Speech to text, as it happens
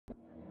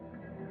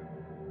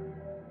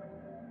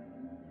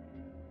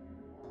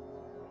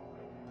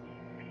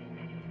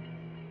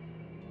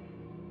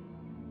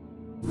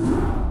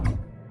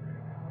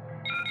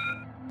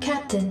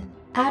Captain,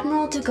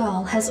 Admiral de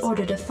Gaulle has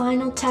ordered a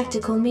final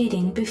tactical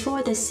meeting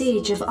before the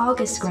siege of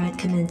Augustgrad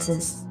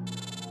commences.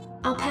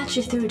 I'll patch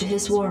you through to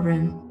his war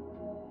room.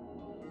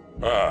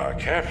 Ah,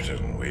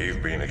 Captain,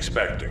 we've been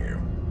expecting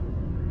you.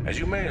 As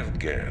you may have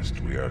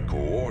guessed, we are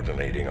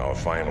coordinating our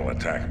final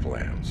attack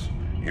plans.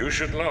 You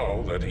should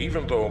know that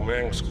even though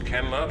Mengsk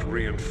cannot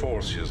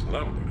reinforce his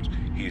numbers,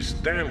 his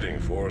standing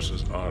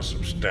forces are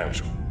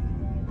substantial.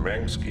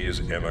 Mengsk is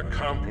an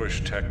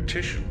accomplished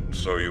tactician,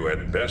 so you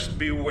had best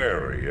be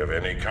wary of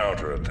any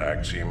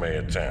counterattacks he may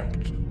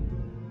attempt.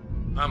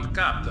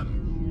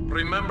 Captain,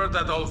 remember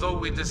that although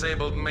we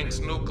disabled Mengsk's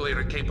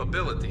nuclear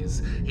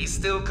capabilities, he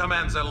still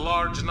commands a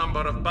large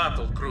number of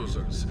battle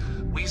cruisers.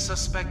 We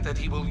suspect that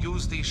he will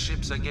use these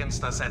ships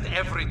against us at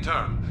every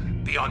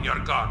turn. Be on your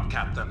guard,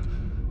 Captain.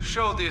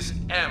 Show this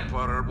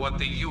Emperor what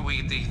the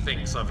UED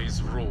thinks of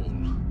his rule.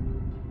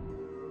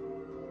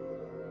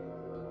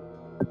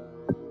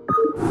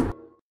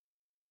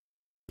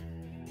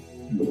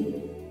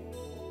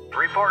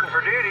 Reporting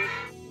for duty.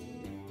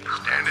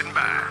 Standing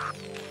by.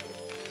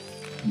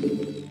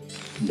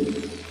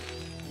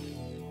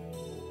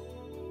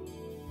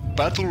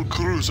 Battle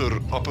cruiser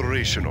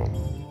operational.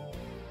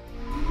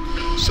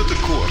 Set a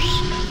course.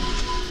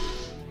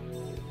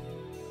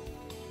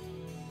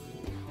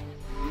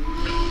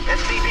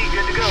 SCV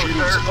good to go,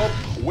 Shields sir. up,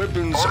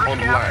 weapons Orders,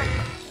 online.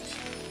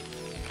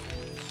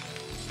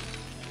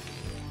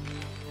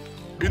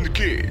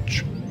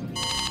 Engage.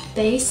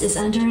 Base is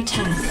under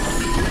attack.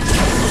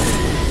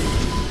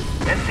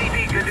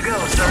 SCV good to go,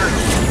 sir.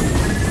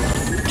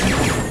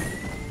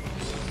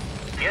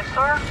 Yes,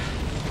 sir?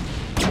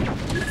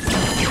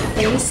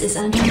 Base is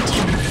under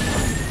attack.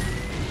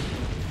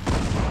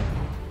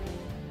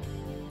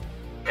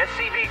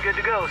 SCV good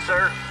to go,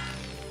 sir.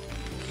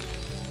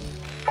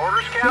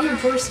 Orders, Captain?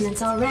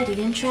 Reinforcements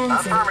already in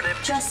transit. Affirmative.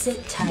 Just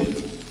sit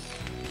tight.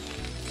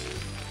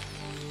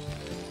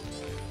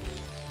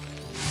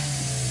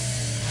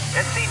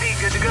 SCV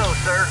good to go,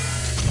 sir.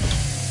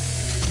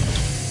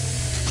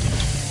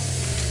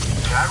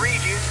 I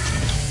read you.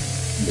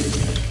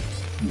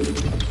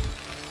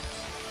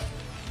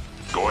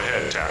 Go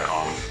ahead,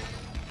 TACOM.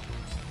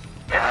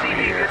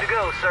 SCV good to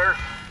go, sir.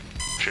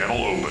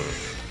 Channel open.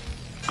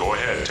 Go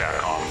ahead,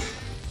 TACOM.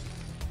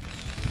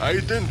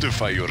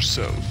 Identify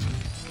yourself.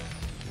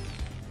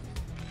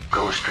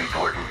 Ghost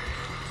reporting.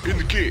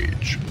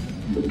 Engage.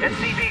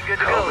 SCV good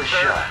to Call go, the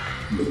sir. shot.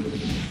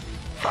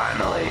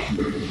 Finally.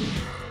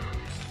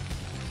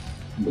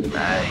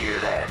 I hear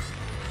that.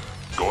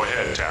 Go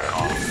ahead,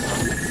 TACOM.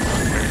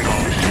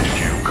 Acknowledge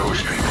HQ.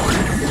 Ghost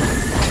reporting.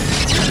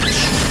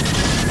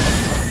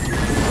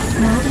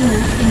 Not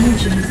enough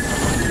energy.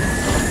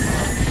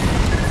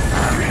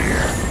 I'm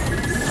here.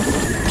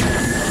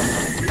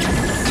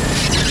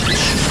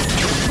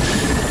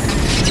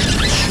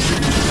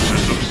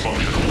 Systems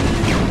functional.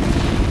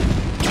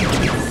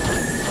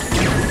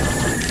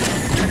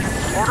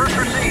 Orders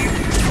received.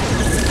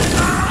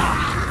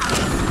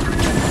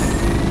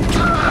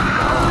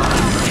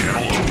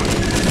 Channel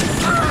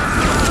open.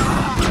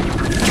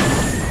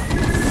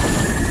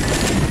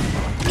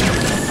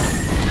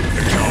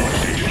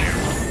 Acknowledge HQ.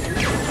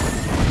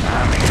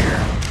 I'm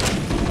here.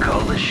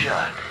 Call the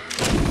shot.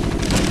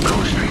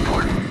 Ghost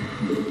reporting.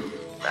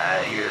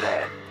 I hear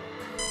that.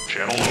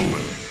 Channel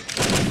open.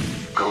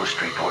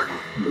 Ghost reporting.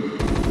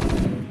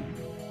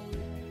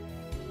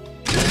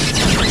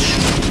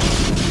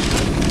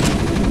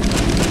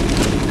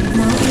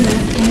 Not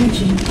enough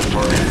energy.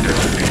 Target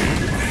designated.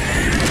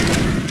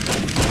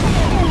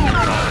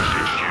 Acknowledge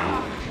HQ.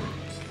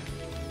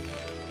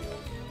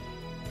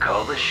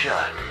 Call the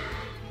shot.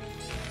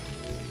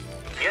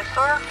 Yes,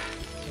 sir?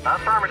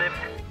 Affirmative.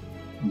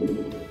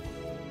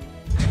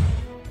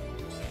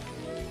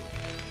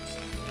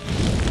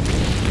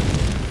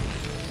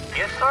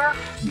 Yes, sir?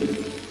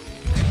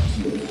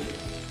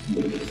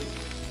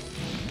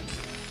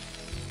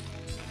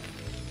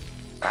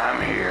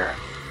 I'm here.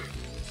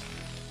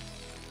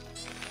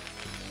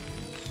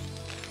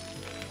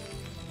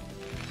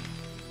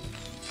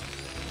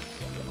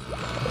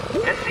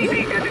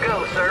 SCV good to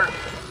go, sir.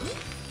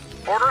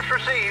 Orders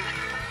received.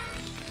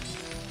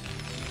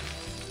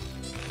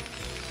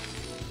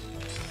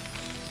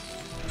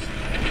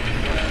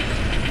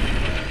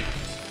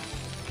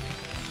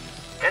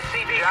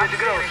 SCV good to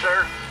go,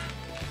 sir.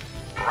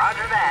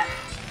 Roger that.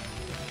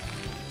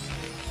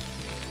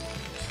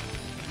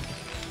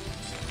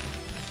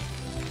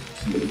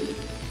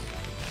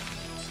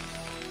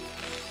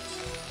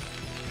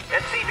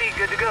 SCV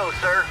good to go,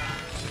 sir.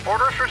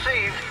 Orders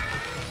received.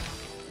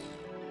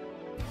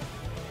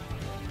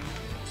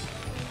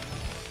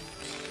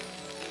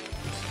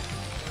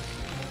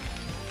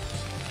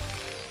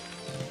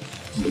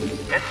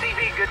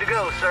 SCV good to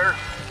go, sir.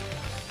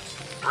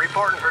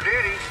 Reporting for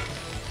duty.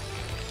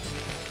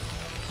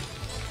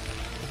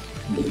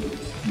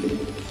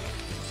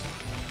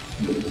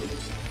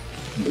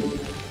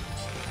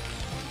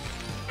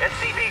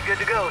 SCV good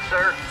to go,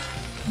 sir.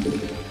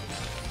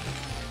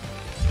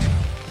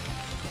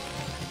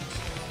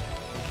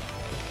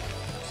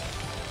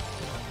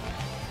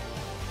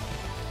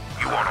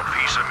 You want a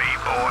piece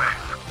boy.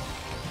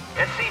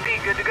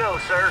 SCV good to go,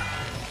 sir.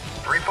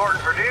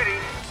 Reporting for duty.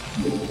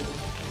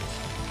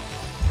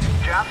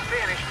 Job's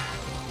finished.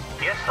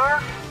 Yes,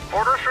 sir.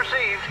 Orders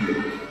received.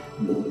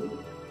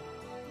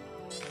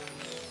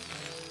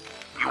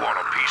 You want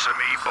a piece of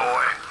me,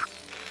 boy?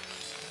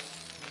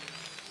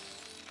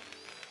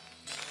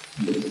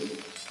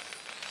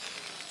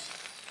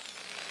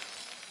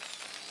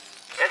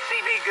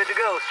 SCV good to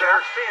go, sir.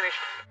 Job's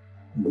finished.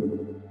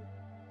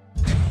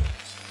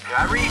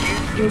 I read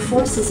you. Your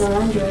forces are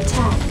under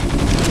attack.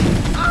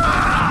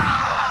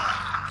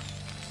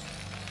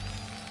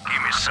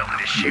 Give me something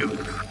to shoot.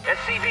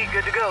 SCV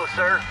good to go,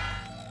 sir.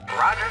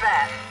 Roger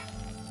that.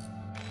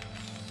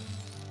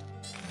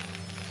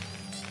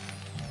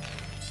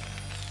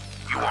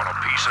 You want a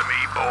piece of me,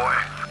 boy?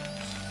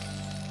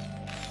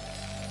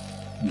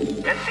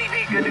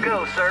 SCV good to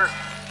go, sir.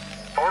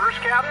 Orders,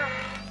 Captain?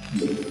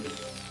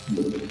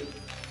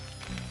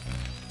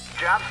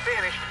 Job's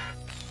finished.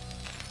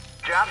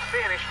 Job's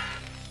finished.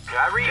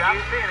 I read you.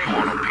 You Finished.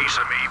 want a piece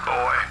of me,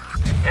 boy?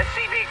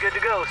 SCV good to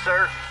go,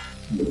 sir.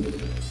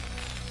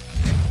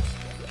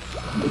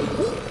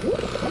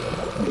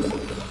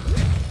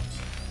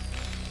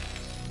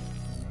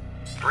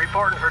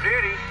 Reporting for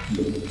duty.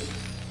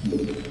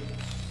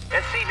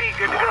 SCV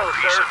good You to go, want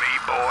a piece sir. of me,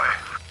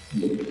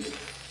 boy?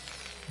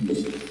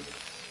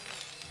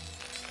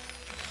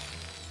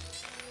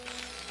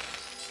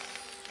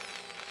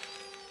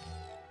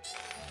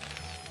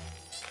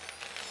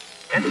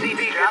 SCV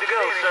good to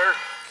go, sir.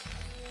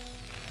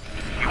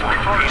 You want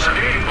a piece of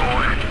me,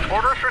 boy?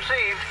 Orders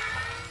received.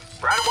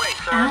 Right away,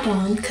 sir.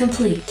 Add-on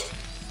complete.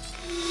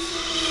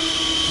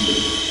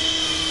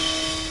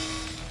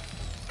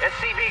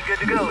 SCV good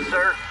to go,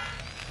 sir.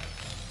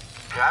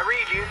 I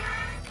read you.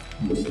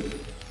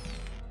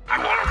 You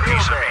want a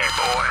piece of me,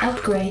 boy?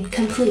 Upgrade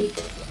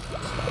complete.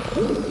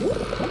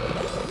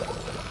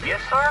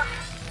 Yes, sir.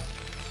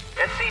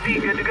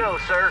 SCV good to go,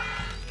 sir.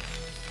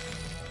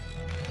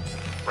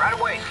 Right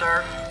away,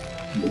 sir.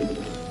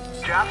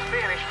 Job's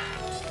finished.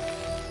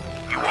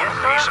 You want a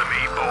piece of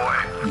me, boy?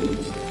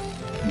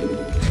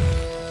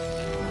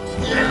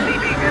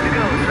 SCV good to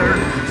go, sir.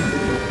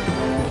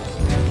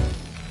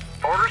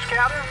 Orders,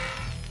 Captain?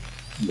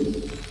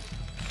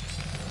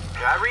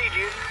 I read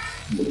you.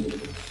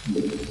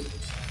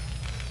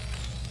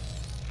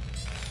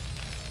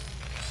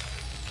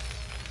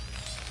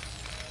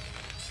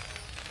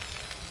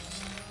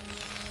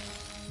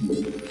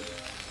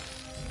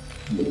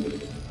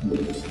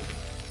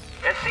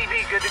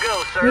 SCV good to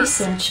go, sir.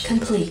 Research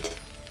complete.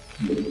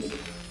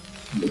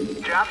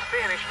 Job's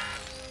finished.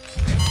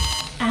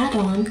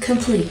 Add-on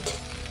complete.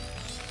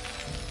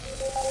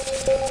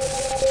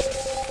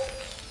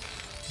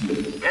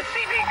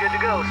 SCV good to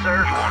go,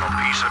 sir. You want a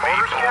piece of me,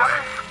 Orders, boy?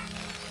 Captain?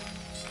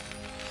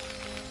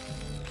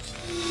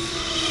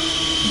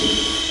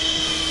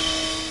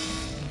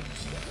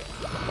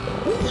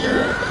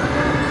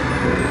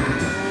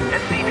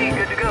 SCV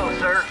good to go,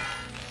 sir.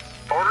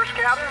 Orders,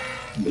 Captain?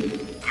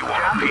 You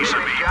want a piece of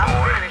me, Job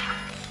boy?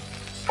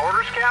 finished.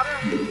 Orders,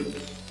 Captain?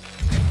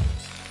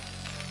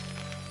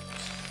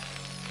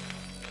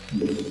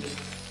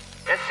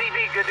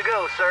 SCV good to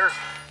go, sir.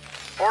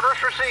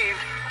 Orders received.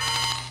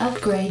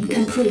 Upgrade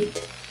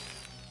complete.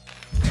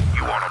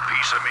 You want a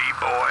piece of me,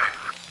 boy?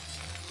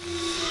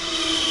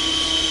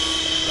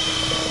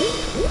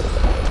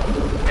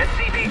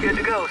 SCV good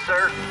to go,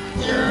 sir.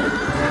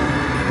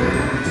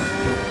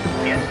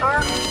 Yes,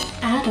 sir.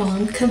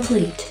 Add-on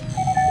complete.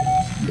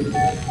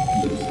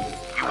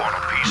 You want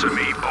a piece of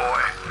me,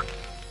 boy?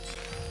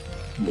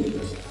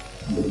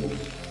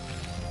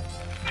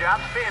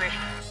 Job's finished.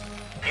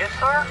 Yes,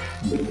 sir.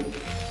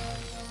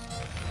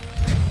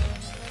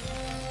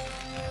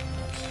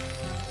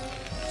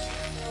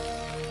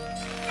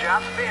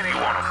 Job's finished.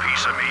 You want a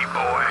piece of me,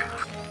 boy?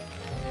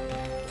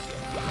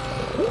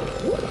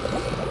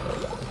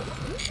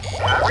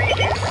 I read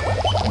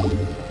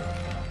you.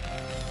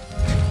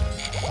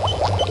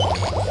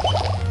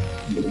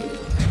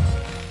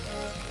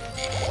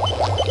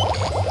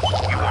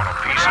 You want a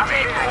piece of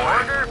me, boy?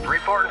 Order,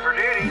 reporting for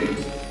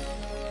duty.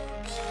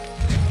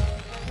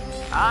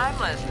 I'm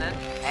listening.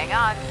 Hang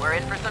on, we're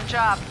in for some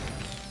chop.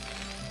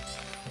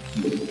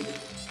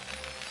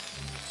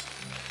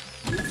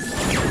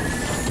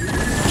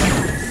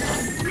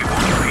 You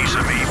want a piece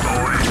of me,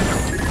 boy?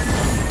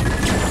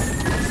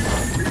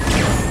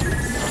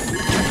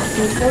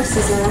 Your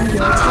forces are under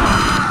attack.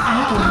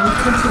 Add-on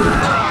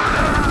complete.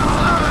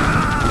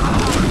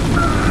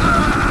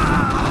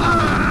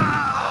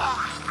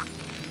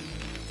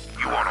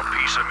 You want a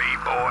piece of me,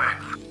 boy?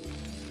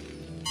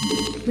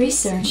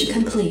 Research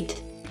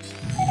complete.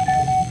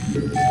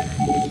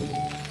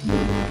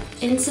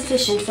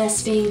 Insufficient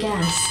Vespine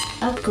gas.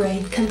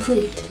 Upgrade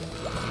complete.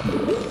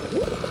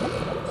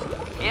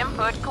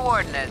 Input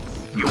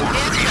coordinates. You want a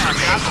piece of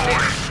me,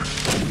 boy?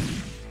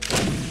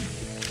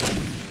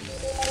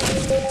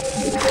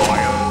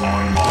 Fire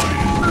online.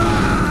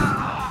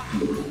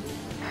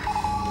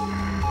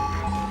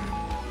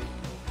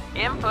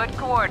 Input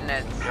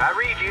coordinates. I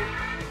read you.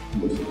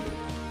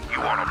 You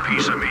want a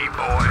piece of me,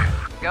 boy?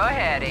 Go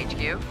ahead,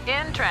 HQ.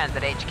 In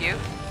transit, HQ.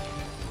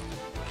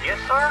 Yes,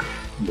 sir?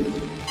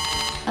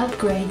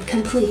 Upgrade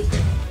complete.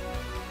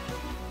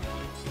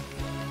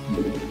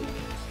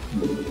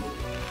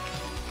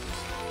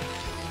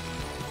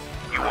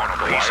 You want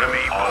a piece of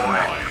me,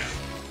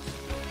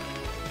 boy?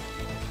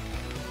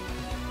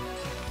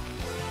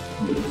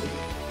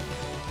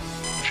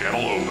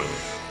 Channel open.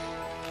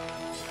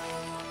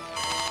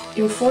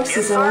 Your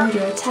forces Yes, are sir. under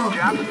attack.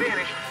 Job's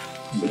finished.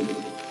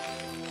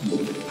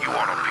 You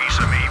want a piece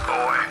of me,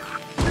 boy?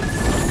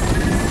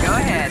 Go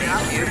ahead,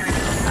 HQ.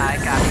 I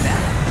copy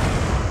that.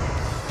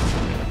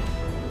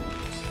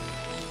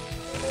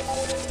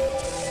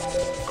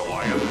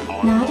 Goliath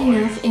Not online.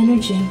 enough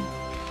energy.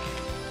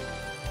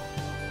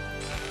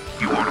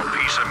 You want a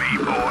piece of me,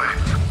 boy?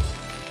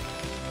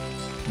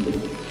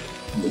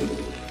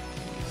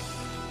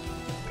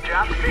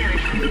 Job's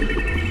finished.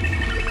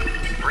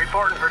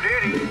 Reporting for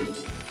duty.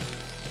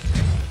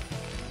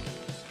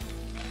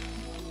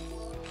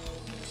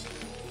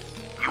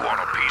 You want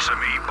a piece of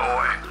me,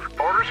 boy?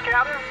 Orders,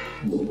 Captain?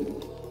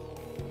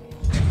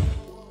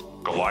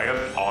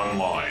 Goliath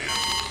online.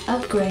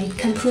 Upgrade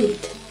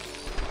complete.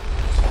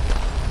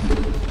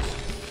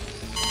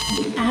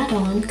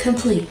 Add-on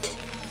complete.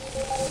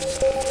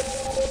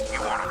 You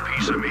want a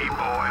piece of me,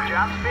 boy?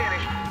 Job's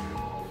finished.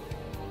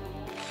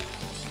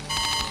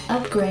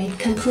 Upgrade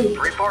complete.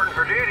 Reporting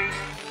for duty.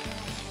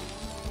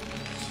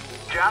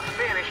 Job's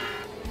finished.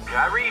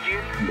 I read you.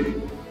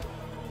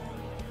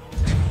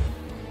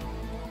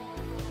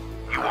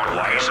 You want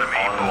a piece of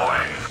me, boy?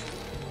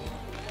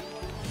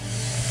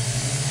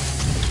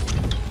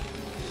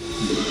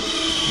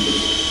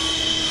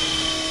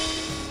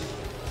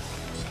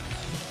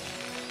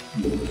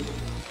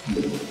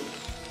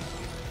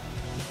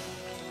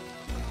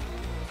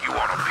 You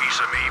want a piece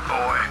of me,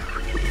 boy?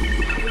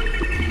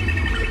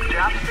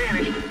 Job's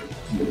finished.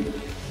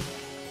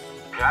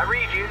 I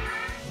read you.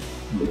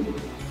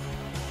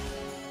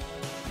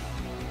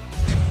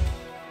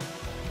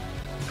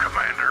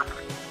 Commander.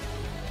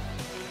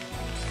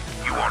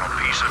 You want a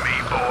piece of me,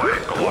 boy?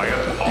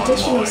 Goliath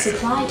Additional online.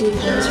 supply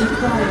depots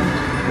required.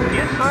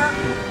 Yes, sir?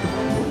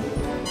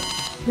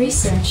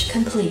 Research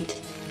complete.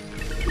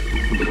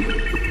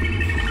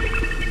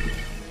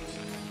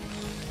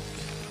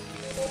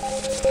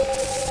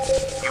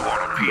 You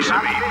want a piece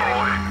of me,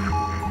 boy?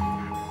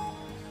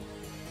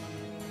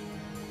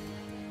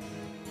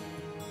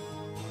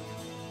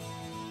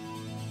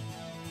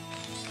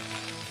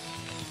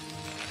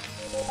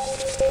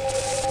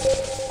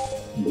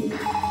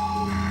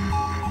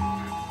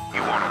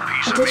 You want a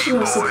piece of me, Additional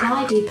boy?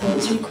 supply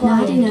depots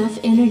required. Not enough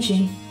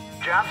energy.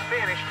 Job's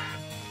finished.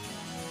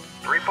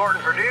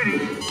 Reporting for duty.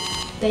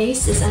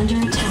 Base is under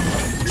attack.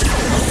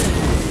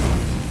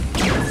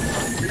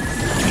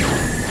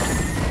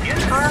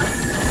 Yes, sir?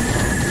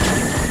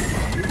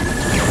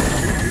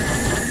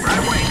 Right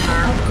away, sir.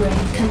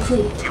 Upgrade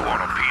complete. You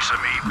want a piece of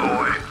me,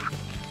 boy?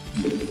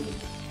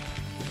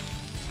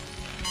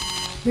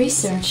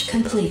 Research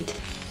complete.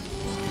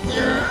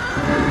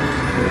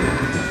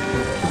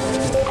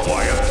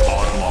 Goliath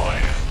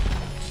online.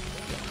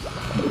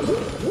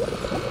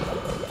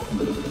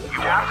 You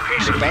want a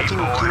piece of me, Battle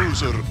boy?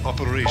 cruiser Orders,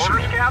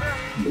 operational. Captain?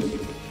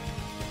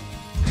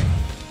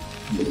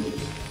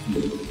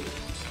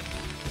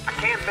 I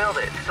can't build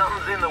it.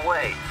 Something's in the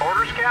way.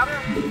 Orders,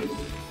 Captain?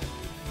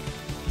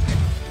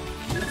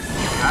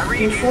 I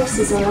read Your you.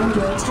 forces are under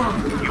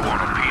attack. You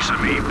want a piece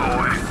of me,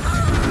 boy?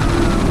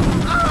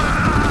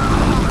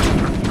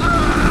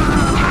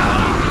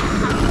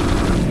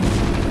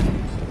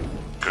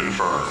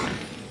 Confirmed.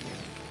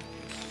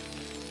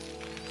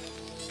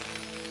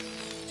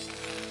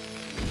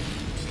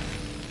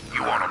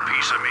 You want a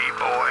piece of me,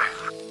 boy?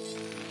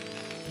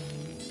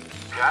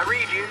 I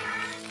read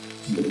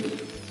you.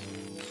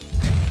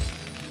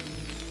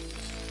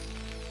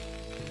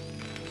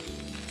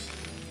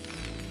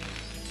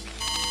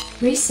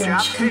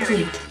 Research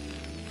complete.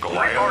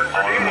 Goliath You want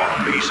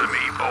online. a piece of me,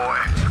 boy?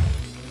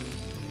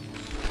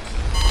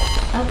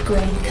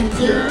 Upgrade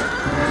complete.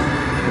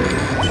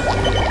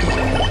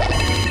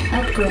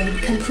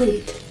 Upgrade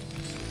complete.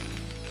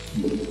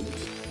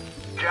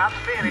 Job's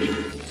finished.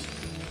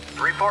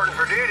 Reporting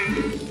for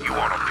duty. You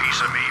want a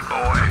piece of me,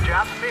 boy?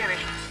 Job's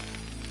finished.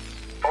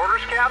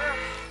 Orders, Captain?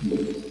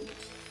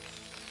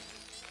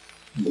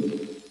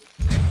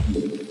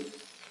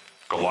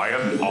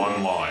 Goliath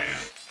online.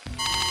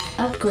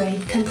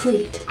 Upgrade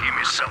complete. Give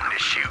me something to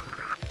shoot.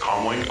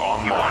 Comlink You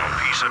want online. a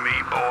piece of me,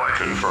 boy?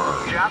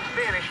 Confirmed. Job's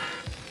finished.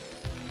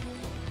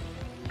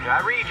 I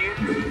read you.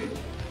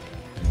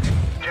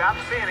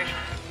 Job's finished.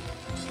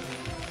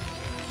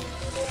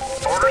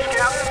 Orders,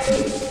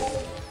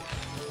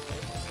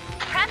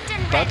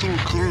 Captain? Battle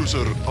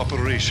cruiser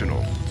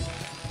operational.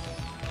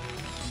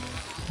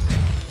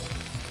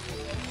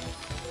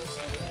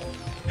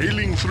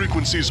 Hailing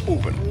frequencies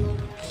open.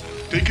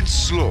 Take it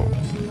slow.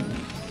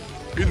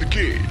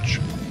 Engage.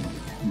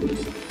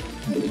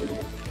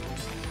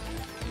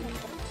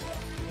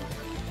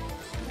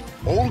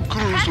 All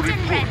crews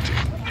reporting.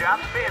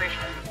 Job's finished.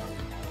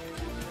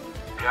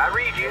 I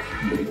read you.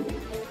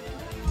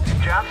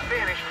 Job's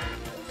finished.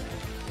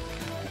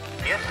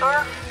 Yes,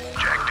 sir?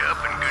 Jacked up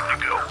and good to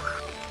go.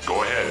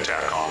 Go ahead,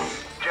 TACOM.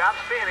 Job's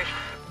finished.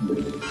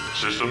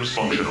 Systems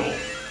functional.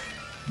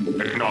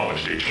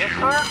 Acknowledged, HQ. Yes,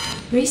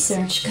 sir?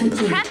 Research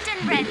complete.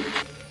 Captain ready.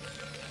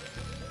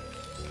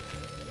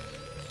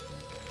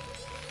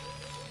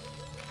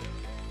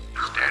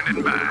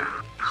 Standing by.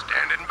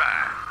 Standing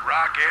by.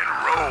 Rock and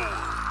roll.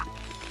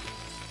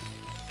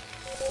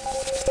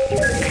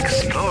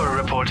 Explorer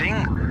reporting.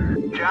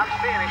 Job's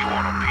finished. You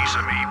want a piece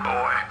of me,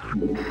 boy?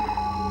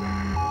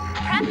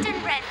 Captain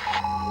ready.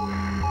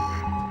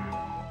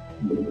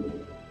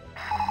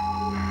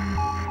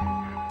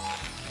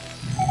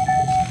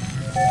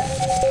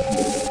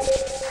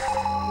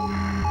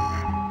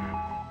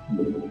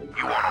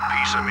 You want a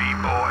piece of me,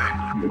 boy?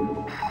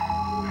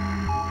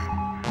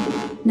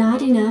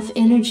 Not enough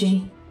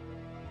energy.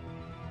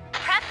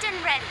 Captain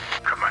ready.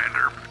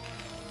 Commander.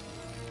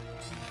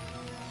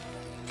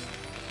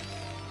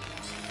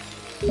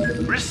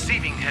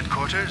 Receiving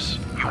headquarters.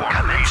 You want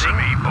a piece of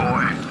me,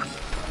 boy?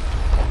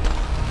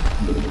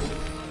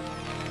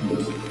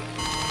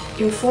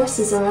 Your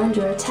forces are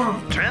under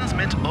attack.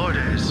 Transmit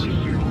orders.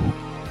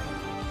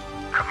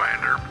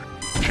 Commander.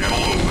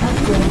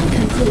 Upgrade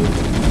complete.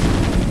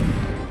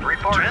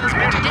 Reporting for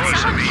You want a duty.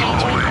 piece of me, boy?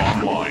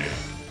 Online.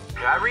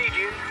 I read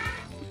you.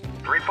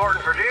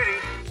 Reporting for duty.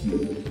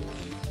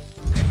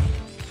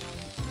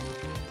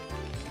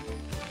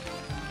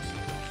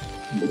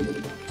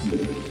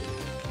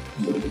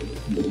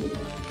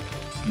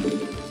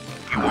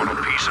 You want a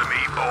piece of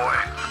me, boy?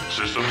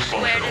 Systems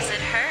functional. Where does it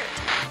hurt?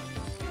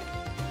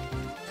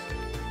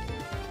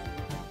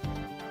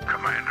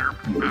 Commander.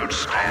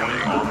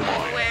 Outstanding.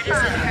 Online. Where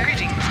does it hurt?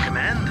 Greetings,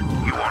 Command.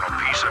 You want a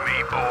piece of me,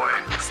 boy?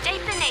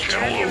 State the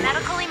nature of your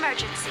medical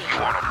emergency. You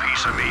want a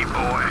piece of me,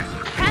 boy?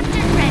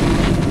 Captain ready.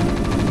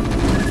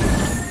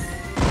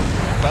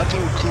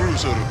 Battle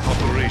cruiser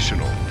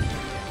operational.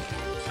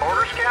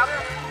 Orders,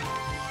 Captain?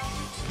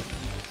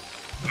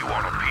 You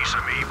want a piece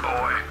of me,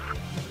 boy?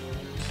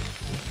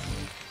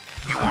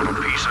 You want a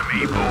piece of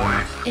me,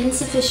 boy?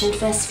 Insufficient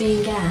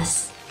Vespine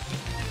gas.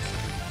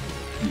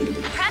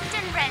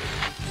 Captain ready.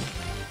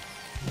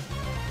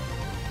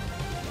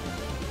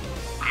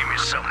 Give me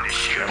something to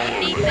shoot.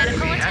 Need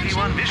medical Have you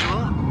on attention?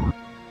 visual?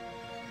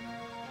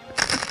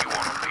 You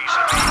want a piece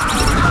of me,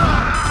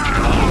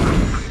 boy?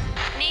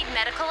 Need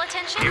medical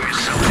attention? Give me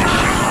something to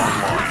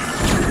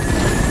shoot.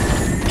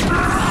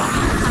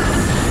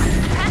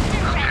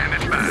 Captain ready. Hand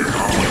it back.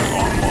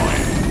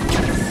 Online.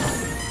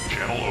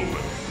 Channel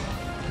open.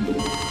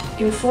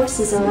 Your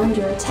forces are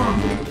under attack.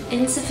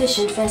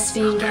 Insufficient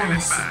Vespine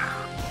gas.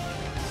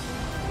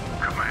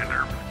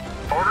 Commander.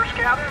 Orders,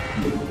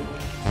 Captain?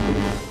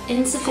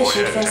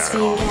 Insufficient Go ahead,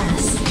 Vespine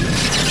gas.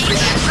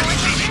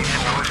 Receiving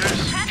headquarters.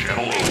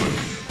 Channel open.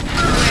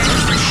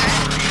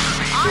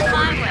 On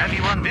my way. Have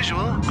you on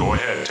visual? Go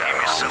ahead,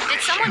 TACOM.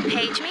 Did someone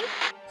page me?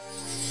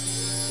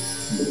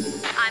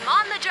 I'm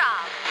on the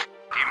job.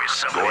 Give me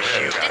something Go to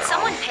ahead, shoot. Did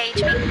someone page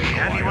me?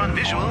 Have you on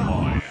visual?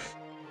 Online.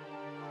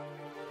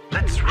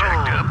 Let's Jacked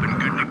roll. up and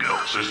good to go.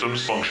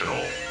 Systems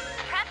functional.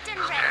 Captain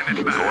Hand ready.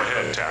 it back. Go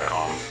ahead,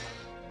 TACOM.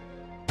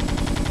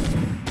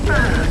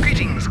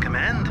 Greetings,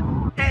 Command.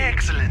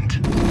 Excellent.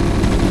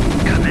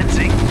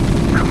 Commencing.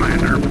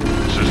 Commander. Did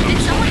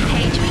Systems someone functional.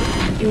 page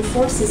me? Your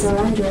forces are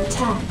under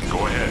attack.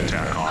 Go ahead,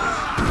 TACOM.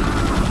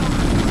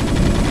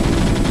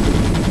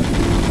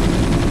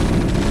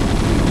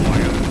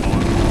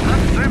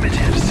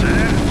 Affirmative,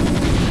 sir.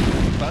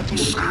 Battle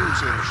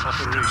cruiser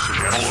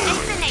operational.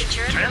 State the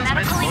nature of your Transmit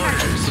medical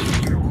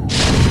emergency.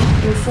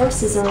 orders. Your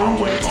forces are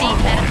under Need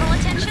attack. medical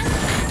attention?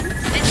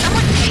 Did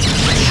someone page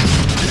me?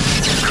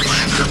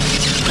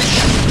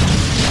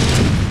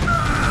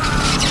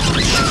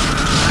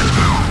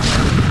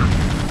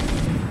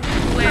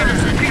 Where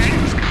does it hurt?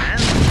 Greetings,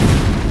 Command.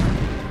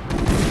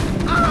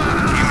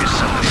 Give me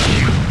something to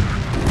shoot.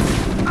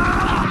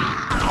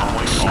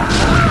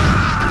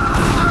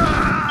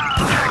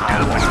 Jacked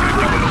up and good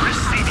to go.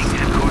 Receiving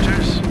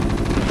headquarters.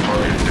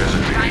 Target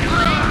designated. Right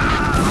away.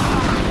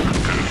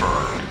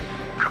 Confirmed.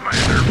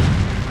 Commander.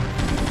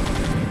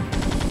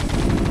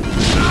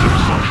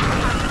 Systems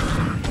functional.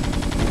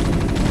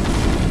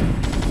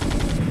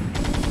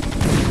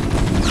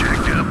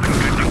 Jacked up and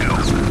good to go.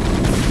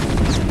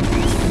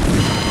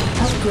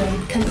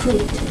 Upgrade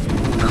complete.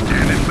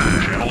 Standing by.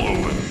 Channel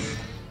open.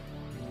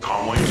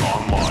 Comlink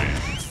online.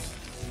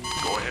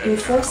 Go ahead. Your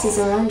forces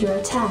are under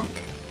attack.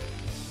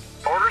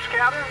 Orders,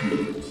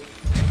 Captain?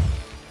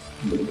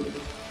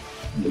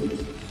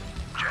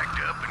 Jacked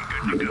up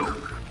and good to go.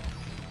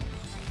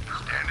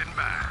 Standing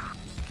by.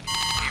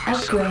 Give me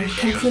something Upgrade to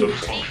shoot.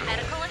 complete. Need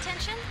medical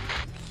attention?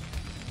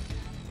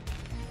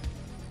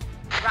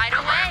 Right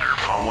away.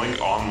 Comlink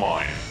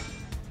online.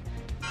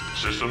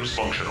 Systems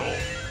functional.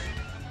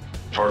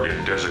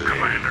 Target designated.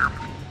 Commander.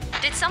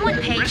 Did someone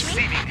page me?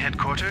 Receiving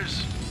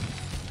headquarters.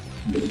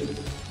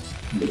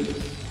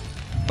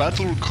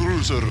 Battle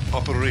cruiser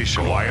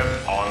operational.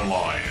 Goliath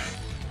online.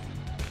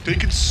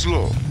 Take it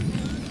slow.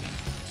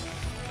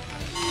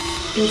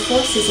 Your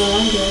forces are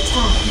under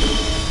attack.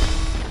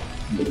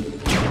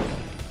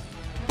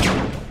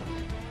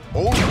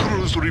 All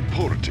crews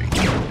reporting.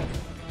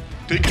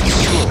 Take it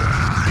slow.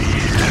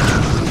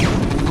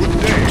 Good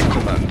day,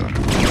 Commander.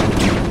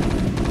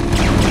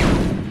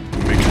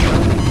 Make it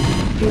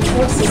happen. Your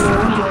forces are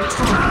under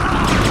attack.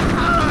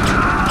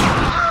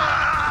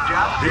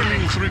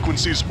 Hailing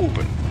frequencies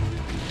open.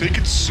 Take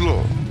it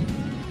slow.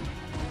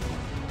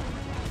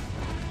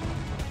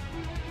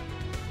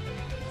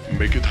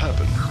 Make it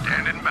happen.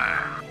 Standing by.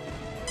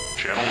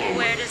 Channel over.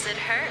 Where does it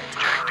hurt?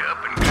 Jacked up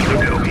and good to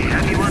go. We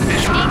have you on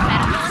mission. Need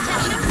medical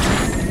attention?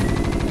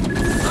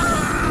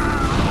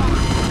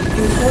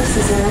 Your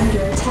forces are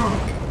under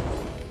attack.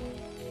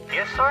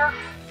 Yes, sir?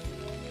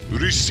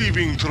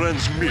 Receiving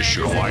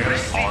transmission.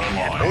 Alliance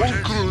online. All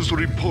crews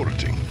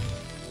reporting.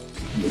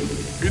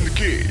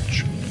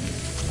 Engage.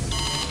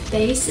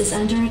 Base is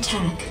under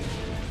attack.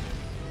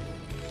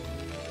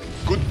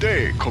 Good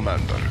day,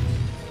 Commander.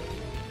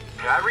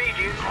 I read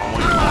you.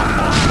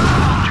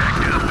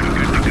 Jacked up and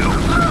good to go.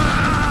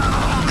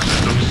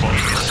 Systems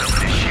functional.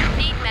 Some issue.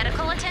 Need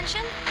medical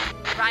attention?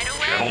 Right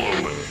away.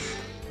 Channel open.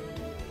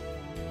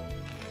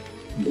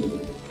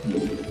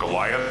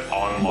 Goliath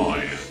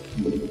online.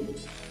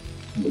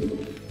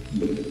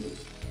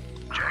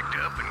 Jacked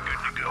up and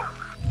good to go.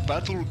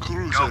 Battle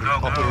cruiser Go, go,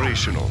 go.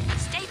 operational.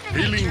 State the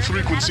Hailing nature of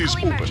your frequencies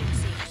medical open.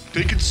 emergency.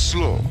 Take it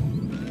slow.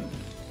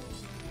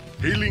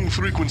 Hailing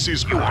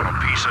frequencies You want a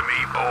open. piece of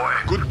me, boy?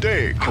 Good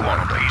day, You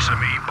want a Commander. piece of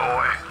me,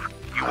 boy?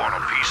 You want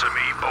a piece of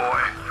me,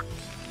 boy?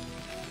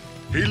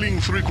 Hailing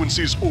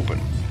frequencies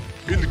open.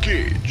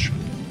 Engage.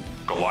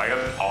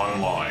 Goliath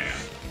online.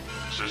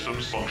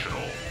 Systems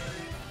functional.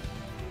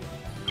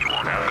 You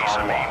want a piece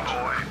of me,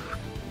 boy?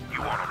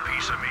 You want a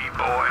piece of me,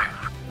 boy?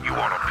 You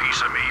want a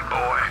piece of me,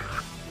 boy?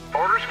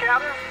 Orders,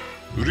 Captain?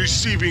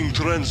 Receiving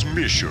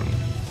transmission.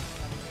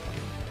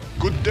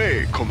 Good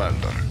day,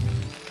 Commander.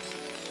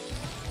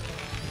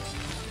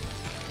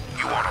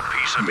 You want a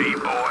piece of me,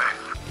 boy?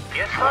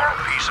 Yes, You want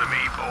sir? a piece of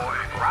me, boy?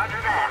 Roger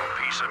You that. want a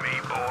piece of me,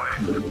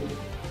 boy?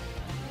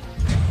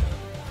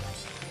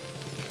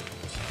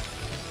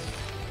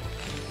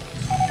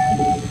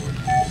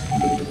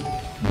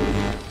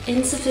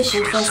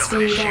 Insufficient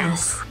phosphine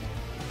gas.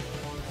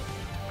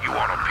 You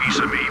want a piece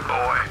of me,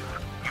 boy?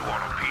 You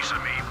want a piece of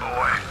me,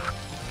 boy?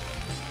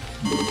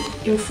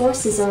 Your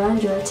forces are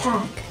under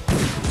attack.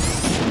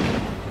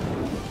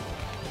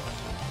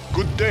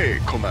 Good day,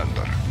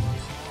 Commander.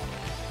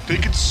 Take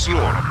it You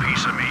slow. want a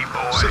piece of me,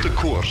 boy? Set a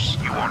course.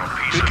 You want a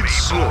piece Take of it me,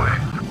 slow. boy?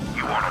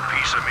 You want a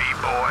piece of me,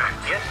 boy?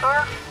 Yes,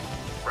 sir?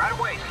 Right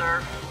away,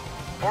 sir.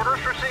 Orders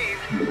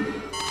received.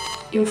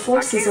 Your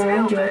forces are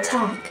under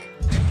attack.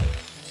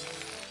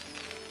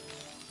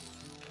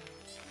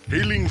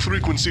 Hailing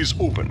frequencies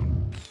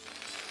open.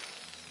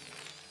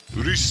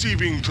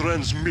 Receiving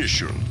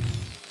transmission.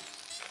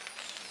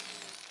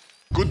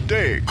 Good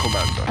day,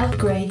 Commander.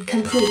 Upgrade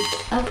complete.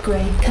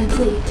 Upgrade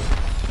complete.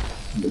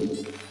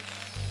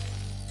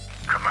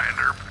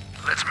 Commander,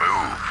 let's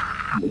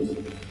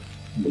move.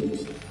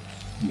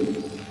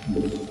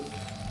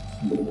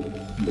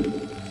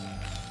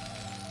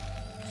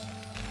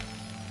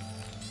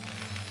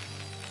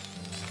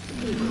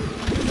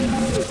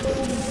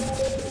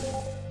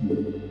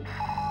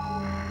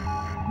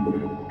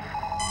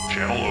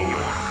 Channel over. You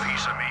want a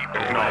piece of me, boy?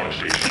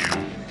 Acknowledged, HQ.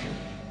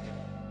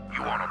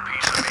 You want a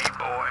piece of me,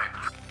 boy?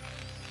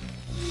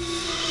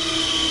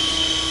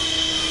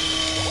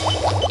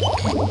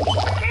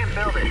 I can't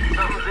build it.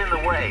 Something's in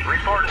the way.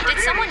 Reporting for Did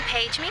duty. someone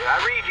page me? I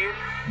read you.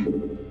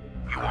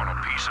 You want a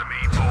piece of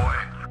me, boy?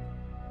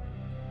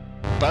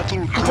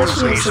 Battle Additional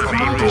cruiser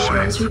supply operation.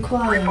 depots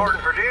required.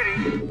 Reporting for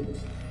duty.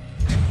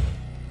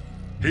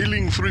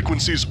 Hailing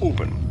frequencies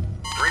open.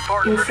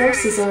 Reporting Your for duty.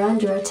 forces are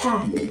under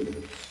attack.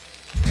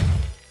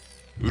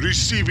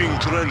 Receiving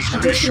transmission.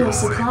 Additional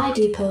supply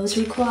depots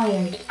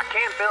required. I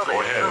can't build it.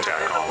 Go ahead, Something's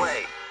in TACOM. the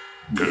way.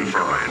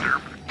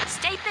 Commander.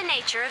 State the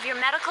nature of your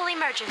medical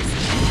emergency.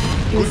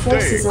 Your Good day,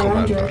 forces are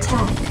under Commander.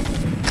 attack.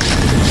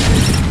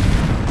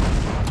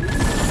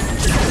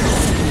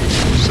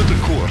 Set a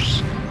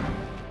course.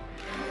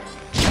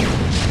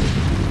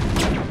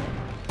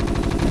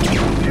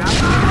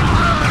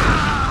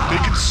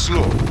 Take it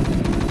slow.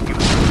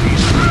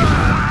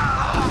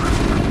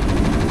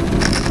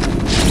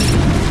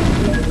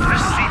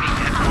 Receiving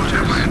headquarters.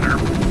 Commander.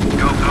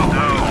 Go, go,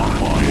 go.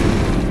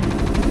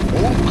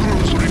 All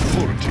crews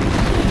reporting.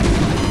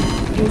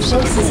 Your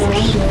forces are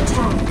under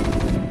attack.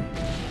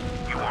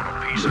 You want a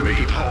piece of me,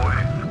 boy?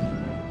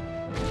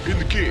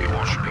 Engage. You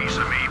want a piece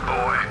of me,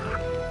 boy?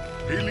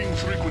 Hailing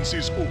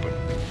frequencies open.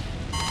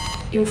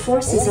 Your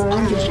forces are All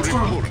under crews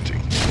attack.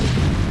 reporting.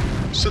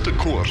 Set a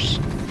course.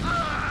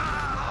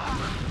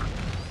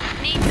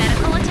 Need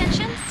medical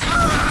attention?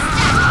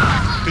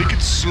 Take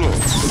it slow.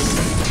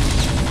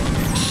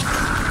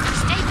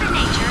 State the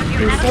nature of your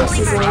Your medical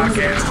forces are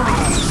under emergency. attack.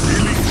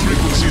 Hailing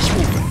frequencies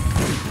open.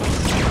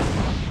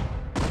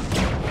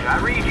 I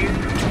read you.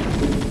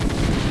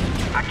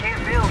 I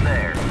can't build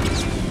there.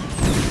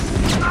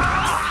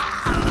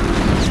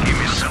 Give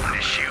me something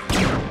to shoot.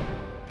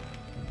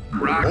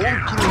 All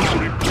crews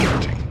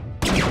reporting.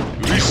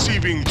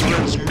 Receiving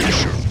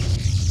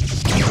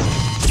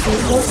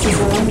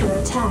are under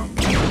attack.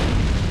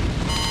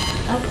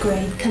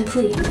 Upgrade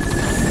complete.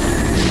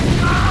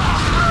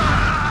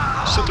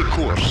 Set a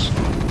course.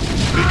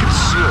 Make it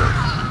slow.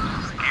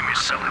 Give me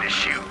something to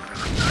shoot.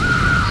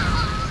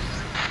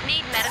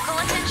 Need medical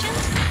attention?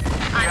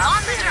 I'm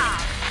on the job.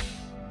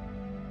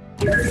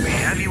 We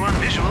have you on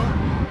visual.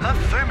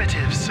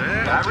 Affirmative,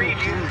 sir. I read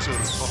you.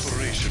 Cruiser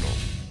operational.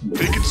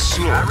 Make it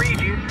slow. I read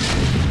you.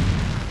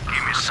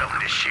 Give me something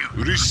to shoot.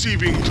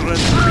 Receiving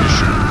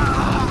transmission.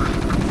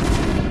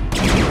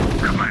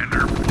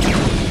 Commander.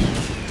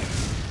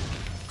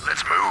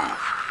 Let's move.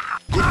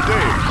 Good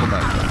day,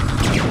 Commander.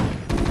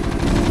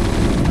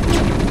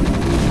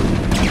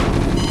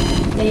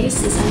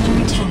 Base is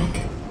under attack.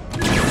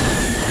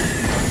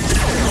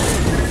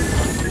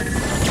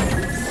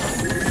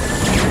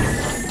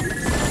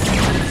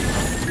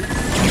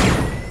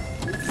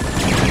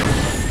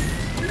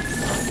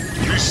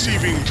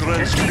 Receiving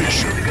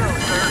transmission. Go,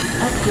 sir.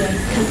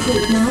 Upgrade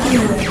complete. Now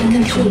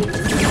American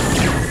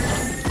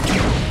complete.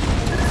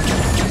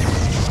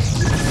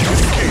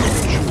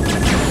 Engage.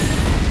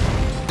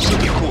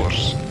 Set a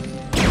course.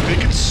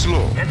 Make it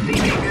slow.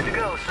 SCV good to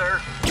go,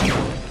 sir.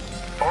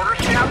 Orders,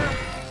 Captain?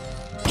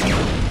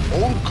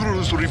 All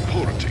crews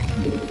reporting.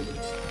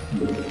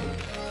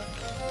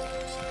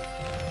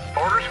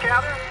 Orders,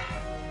 Captain?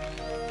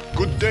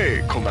 Good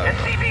day, Commander.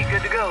 SCV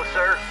good to go,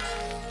 sir.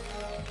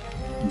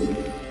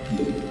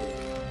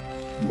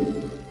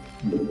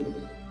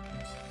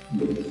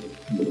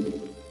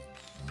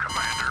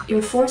 Commander.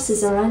 Your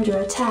forces are under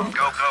attack.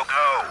 Go, go,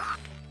 go.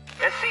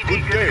 SCV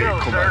Good good day, to go,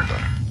 Commander.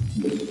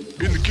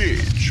 sir.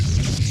 Engage.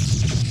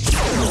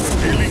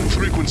 Hailing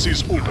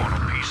frequencies You open. want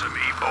a piece of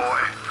me, boy?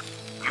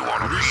 You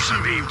want a piece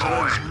of me, Receiving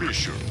boy?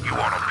 transmission. You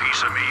want a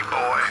piece of me,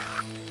 boy?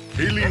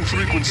 Hailing SCV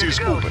frequencies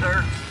good to go, open.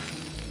 sir.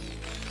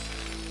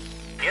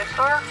 Yes,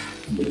 sir?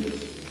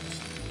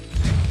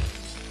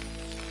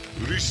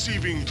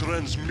 Receiving You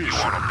transmission.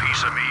 want a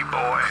piece of me,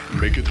 boy?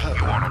 Make it You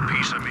happen. want a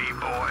piece of me,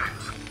 boy?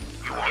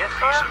 You want Yes,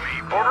 a piece sir. of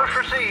me, boy? Orders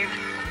received.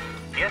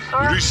 Yes,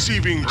 sir.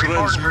 Receiving Report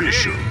for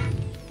transmission. duty.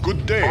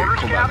 Good day, Orders,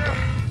 Commander. Captain.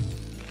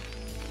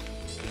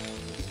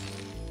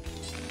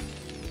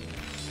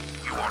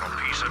 You want a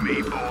piece of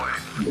me, boy?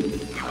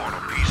 You want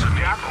a piece of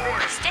me, boy?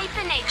 State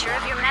the nature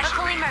of your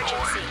medical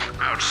emergency.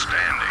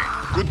 Outstanding.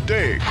 Good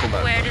day,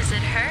 Commander. Where does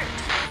it hurt?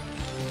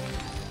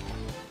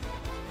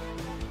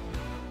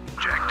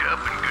 Jacked up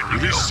and good to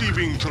go.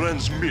 Receiving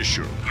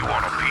transmission. You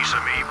want a piece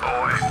of me,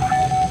 boy?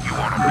 You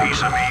want a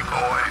piece of me,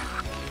 boy?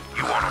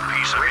 You want a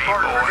piece of me,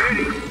 Report for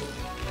boy? duty.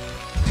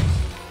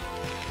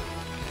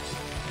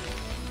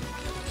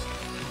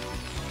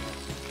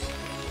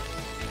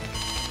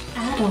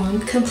 Add-on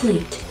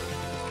complete.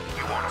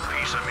 You want a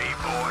piece of me,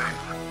 boy?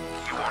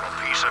 You want a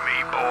piece of me,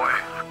 boy?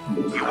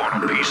 You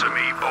want a piece of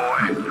me, boy?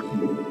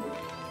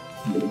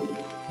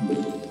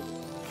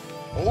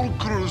 All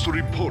crews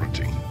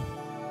reporting.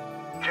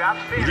 Job's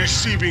finished.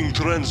 Receiving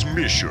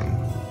transmission.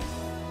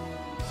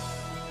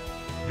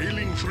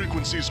 Hailing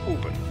frequencies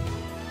open.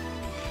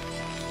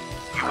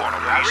 You want a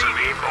piece of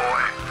me,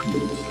 boy?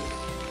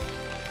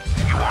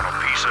 You want a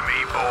piece of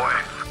me, boy?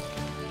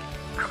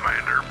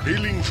 Commander,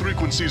 Hailing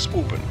frequencies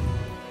open.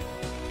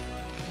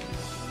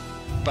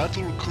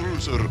 Battle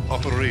cruiser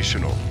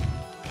operational.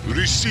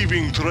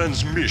 Receiving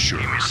transmission.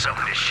 give me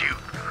something to shoot.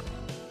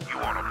 You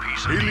want a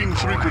piece of me, Hailing boy?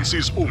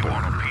 frequencies You open.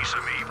 want a piece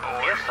of me,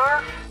 boy? Yes,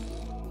 sir.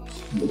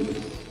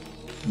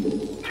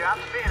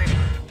 Job's finished.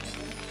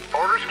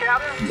 Orders,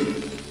 Captain.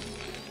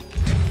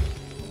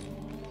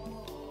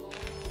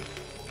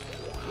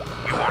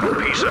 You want a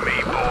piece of me,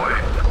 boy?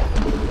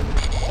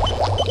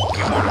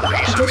 You want a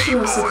piece of me,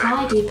 Additional boy?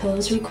 supply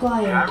depots I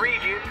required.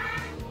 read you.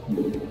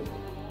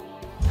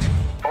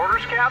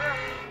 Orders, Captain.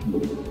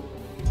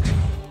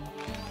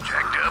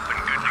 Jacked up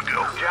and good to go.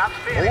 Job's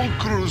All finished.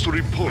 crews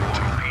reporting.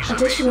 Piece of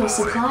me, Additional boy.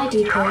 supply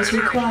depots Commander,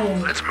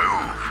 required. let's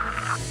move.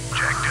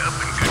 Jacked up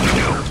and good to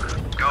go.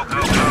 Go,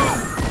 go,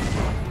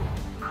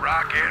 go.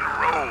 Rock and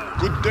roll.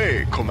 Good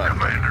day, Commander.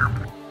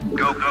 Commander,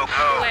 go, go,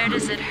 go. Where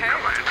does it hurt?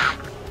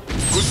 Commander,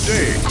 Good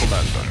day,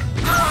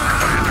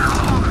 Commander.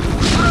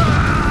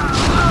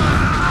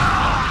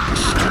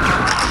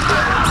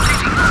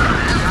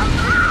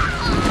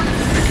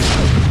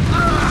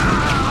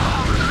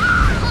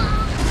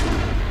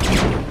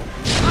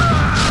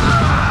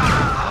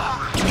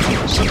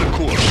 Set a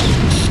course.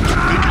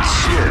 Make it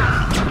slow.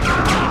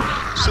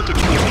 Set a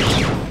course.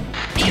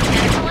 Need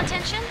medical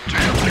attention?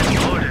 transmit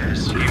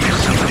orders. Give me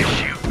something to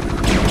shoot.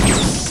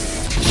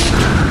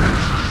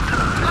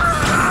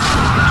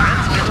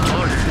 Transmit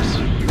orders.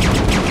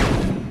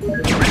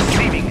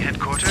 Receiving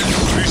headquarters.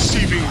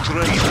 Receiving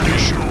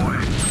transmission. Boy,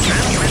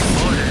 transmit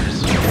orders.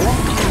 All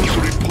crews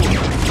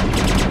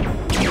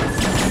reporting.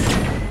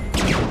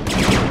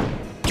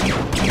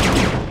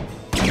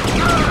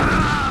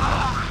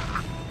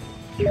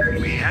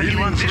 We have you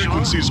on Hailing visual.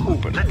 frequencies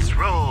open. Let's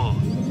roll.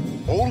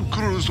 All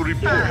crews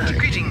reporting.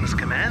 Greetings,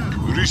 Command.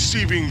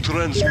 Receiving We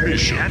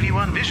transmission. have you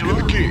on visual.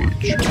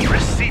 Engage.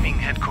 Receiving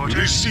headquarters.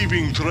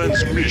 Receiving We have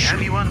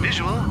transmission. you on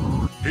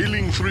visual.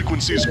 Hailing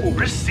frequencies open.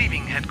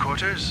 Receiving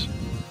headquarters.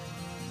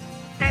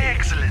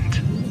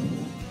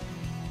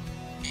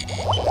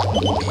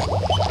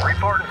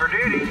 Reporting for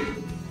duty.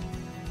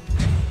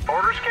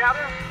 Orders,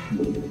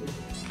 Captain?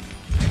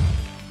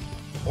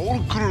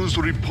 All crews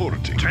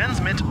reporting.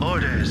 Transmit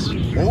orders.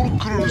 All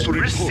crews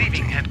Receiving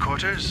reporting.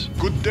 headquarters.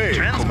 Good day,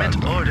 Transmit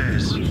Commander.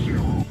 orders.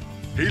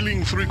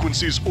 Hailing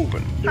frequencies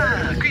open.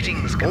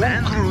 Greetings, All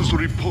Command. crews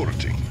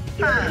reporting.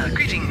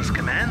 Greetings,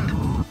 Command.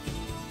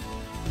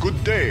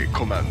 Good day,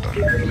 Commander.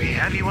 We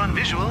have you on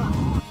visual.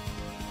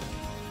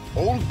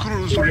 All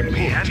crews We have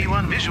reporting. you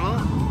on visual.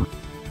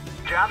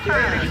 Job's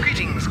finished.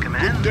 Greetings, Good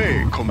Command.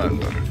 day,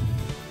 Commander.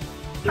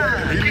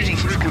 Hailing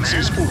Greetings,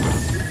 frequencies Command.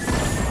 open.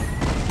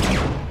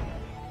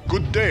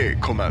 Good day,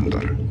 Commander.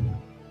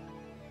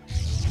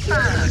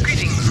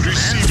 Greetings, Command.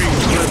 Receiving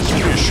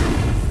transmission.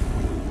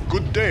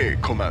 Good day,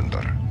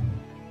 Commander.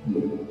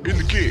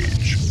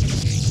 Engage.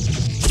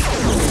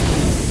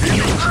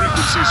 Hailing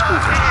frequencies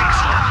open.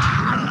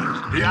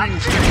 Hailing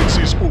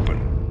frequencies open.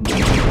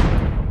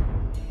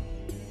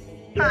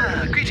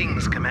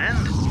 Greetings,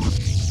 Command.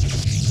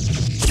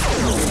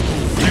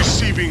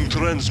 Receiving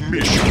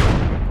transmission.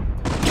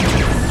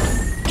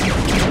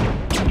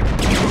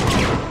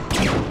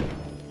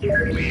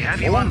 We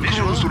have you All on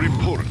visual. crews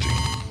reporting.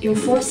 Your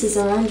forces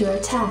are under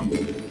attack.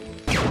 Good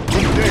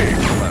day,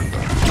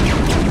 Commander.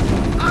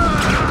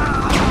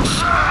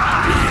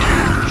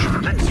 Engage.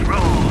 Let's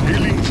roll.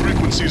 Hailing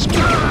frequencies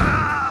open.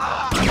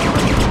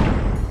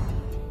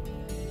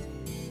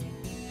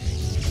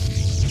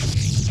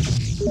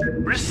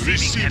 Receiving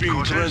Receiving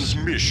headquarters.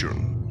 transmission.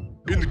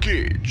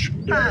 Engage.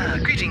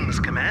 Greetings,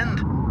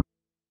 Command.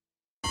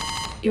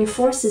 Your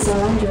forces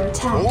are under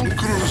attack. All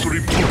crews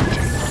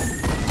reporting.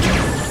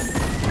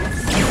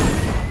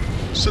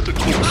 Set a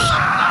course.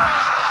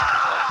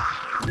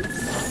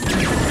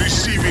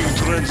 Receiving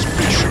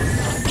transmission.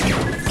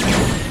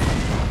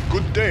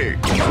 Good day,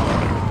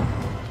 Commander.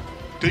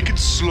 Take it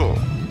slow.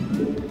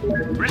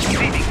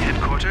 Receiving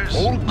headquarters.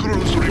 All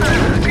crews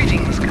reporting.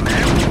 Greetings,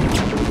 Command.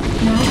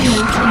 Not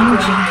enough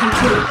energy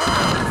complete.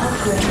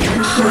 Upgrade.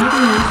 Not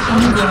enough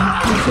energy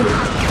complete.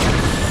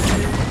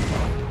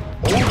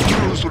 All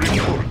crews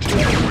reporting.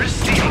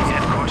 Receiving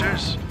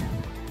headquarters.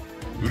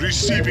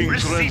 Receiving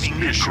Receiving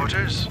transmission.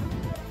 headquarters.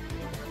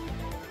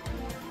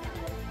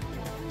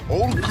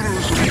 All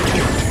crews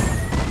reporting.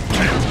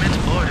 Transmit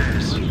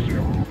orders.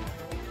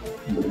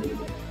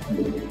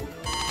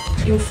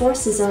 Your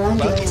forces are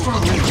under Battle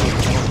attack. cruiser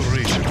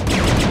operation.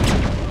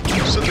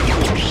 Set a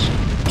course.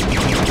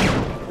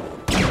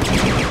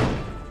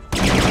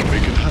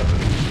 Make it happen.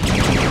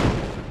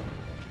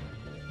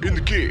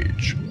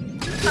 Engage.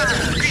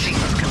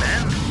 Greetings,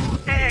 Command.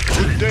 Good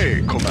Excellent. day,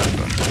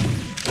 Commander.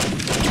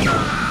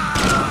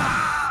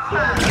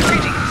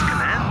 Greetings,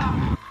 Command.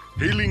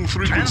 Hailing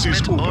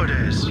frequencies Transmit open.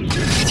 orders.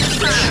 Greetings,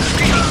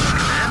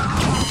 Command.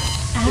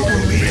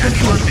 Add-on We have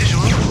you on complete.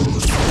 visual.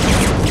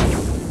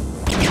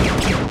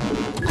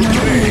 Good Not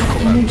day, enough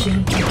Commander. energy.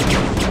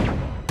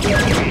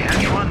 We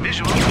have you on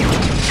visual.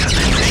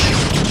 Commencing.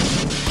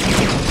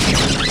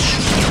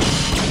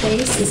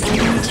 Base is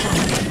under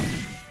attack.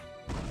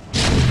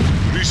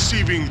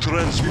 Receiving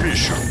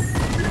transmission.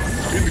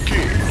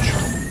 Engage.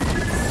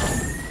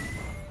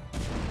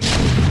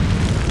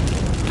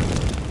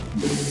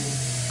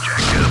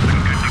 Jacked up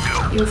and good to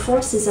go. Your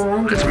forces are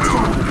under attack.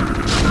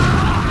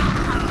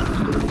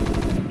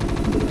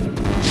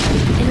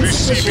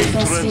 Insufficient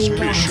Receiving phosphine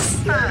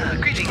gas.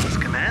 Greetings,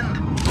 Command.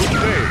 Good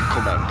day,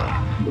 Commander.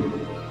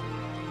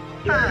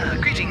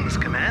 Greetings,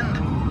 Command.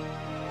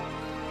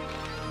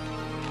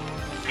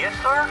 Yes,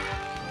 sir?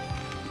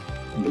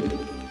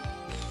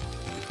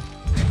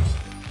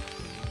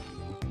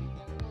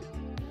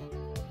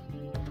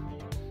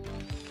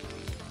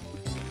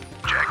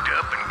 Jacked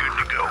up and good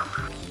to go.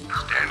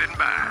 Standing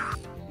by.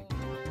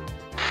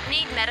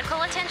 Need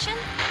medical attention?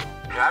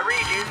 I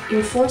read you.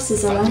 Your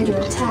forces are under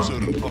attack.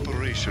 Cruiser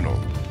operational.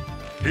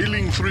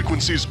 Hailing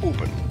frequencies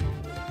open.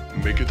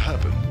 Make it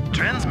happen.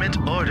 Transmit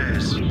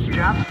orders.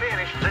 Job's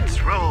finished.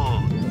 Let's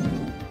roll.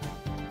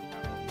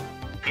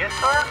 Yes,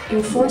 sir?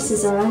 Your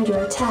forces are under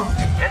attack.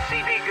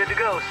 SCV good to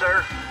go,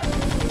 sir.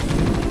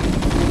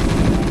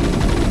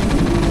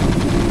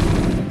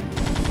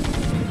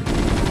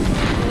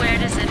 Where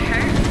does it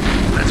hurt?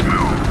 Let's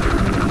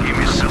move. Give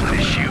me something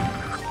to shoot.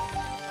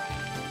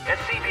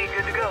 SCV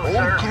good to go, All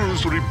sir.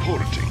 crews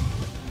reporting.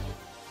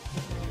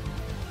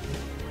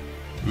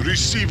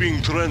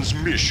 Receiving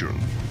transmission.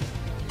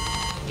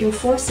 Your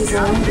forces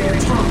are under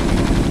attack.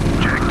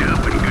 Jacked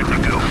up and good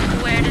to go.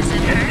 Where does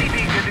it hurt? SCV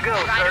good to go,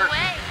 Right sir.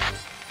 away.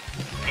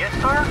 Yes,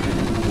 sir?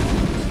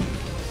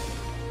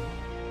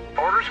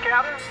 Orders,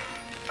 Captain?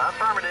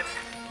 Affirmative.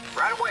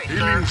 Right away,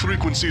 Hailing sir.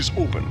 frequencies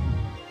open.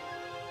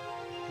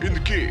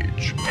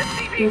 Engage.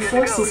 SCV Your good to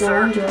go, forces sir.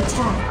 are under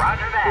attack.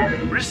 Roger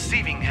that.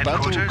 Receiving Battle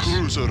headquarters.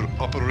 cruiser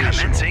operational.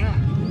 Commencing.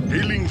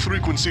 Hailing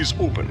frequencies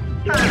open.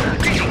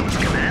 Greetings,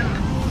 Command.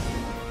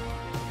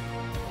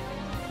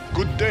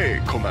 Good day,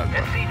 Commander.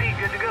 SCV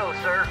good to go,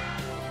 sir.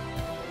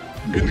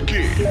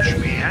 Engage.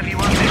 We have you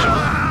on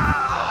visual.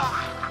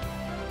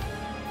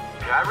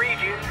 I read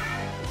you.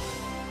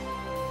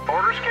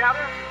 Orders,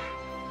 Captain?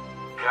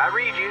 I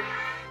read you.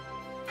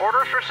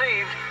 Orders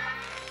received.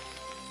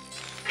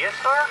 Yes,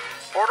 sir.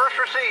 Orders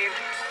received.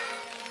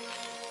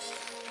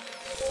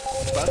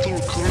 Battle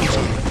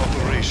cruiser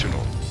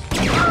operational.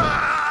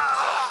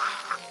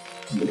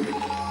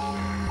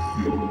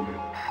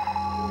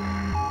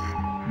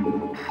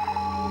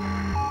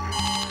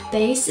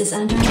 Base is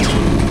under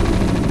attack.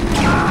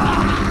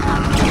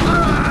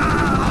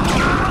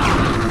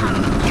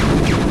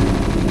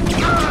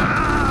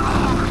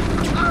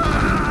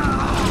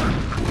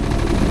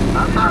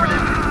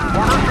 Affirmative.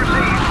 Orders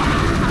received.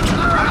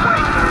 Right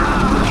away, sir.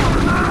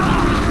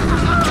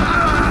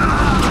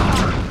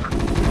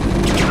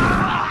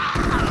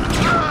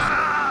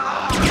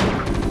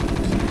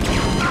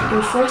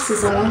 Your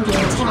forces are under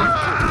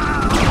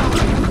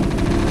attack.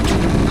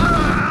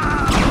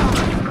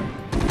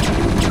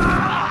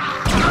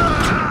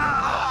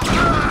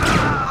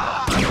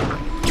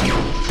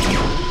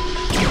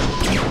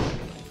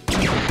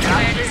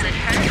 Where does it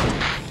hurt?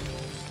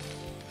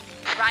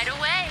 Right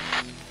away.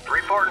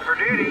 Reporting for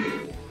duty.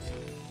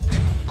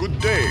 Good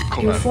day, Your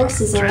Commander.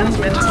 forces are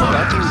under attack.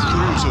 Battle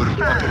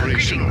cruiser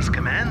operational. Greetings,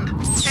 Command.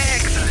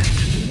 Excellent.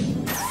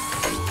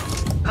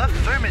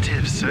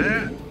 Affirmative,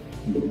 sir.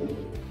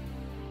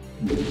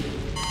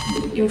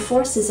 Your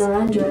forces are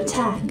under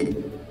attack.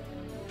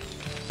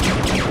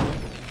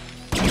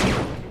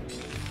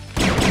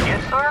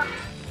 Yes, sir.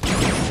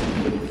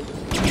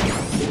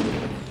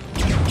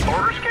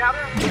 Orders,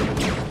 Captain.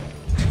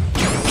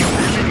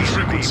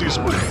 Frequencies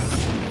open. You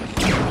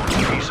want a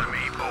piece of me,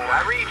 boy? I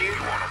read you.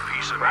 You want a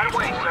piece of Right me,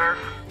 away, boy? sir.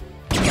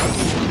 Battle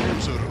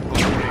cruiser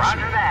Roger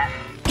operation. that.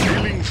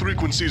 Hailing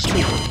frequencies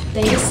open.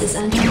 Base is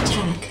under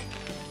attack.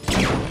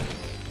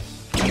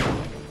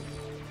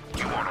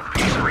 You want a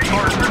piece of me,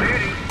 Reporting for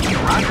duty.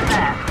 Roger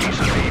that. piece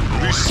of me,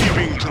 boy?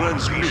 Receiving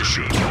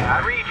transmission. I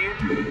read you.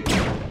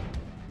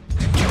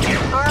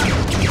 Yes, sir.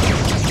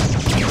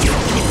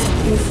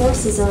 Your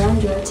forces are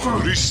under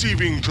attack.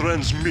 Receiving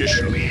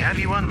transmission. We have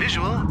you on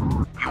visual.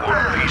 You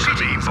want a piece of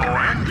me,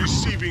 boy?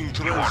 Receiving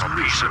You want a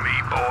piece transmission. of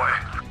me, boy?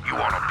 You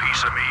want a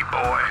piece of me,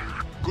 boy?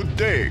 Good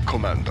day,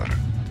 Commander.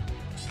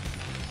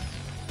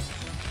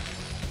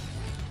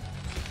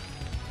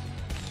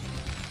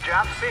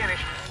 Job's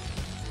finished.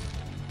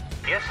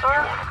 Yes, You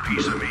sir. want a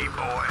piece of me,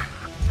 boy?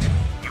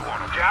 You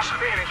want a Job's piece of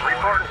me, finished. boy?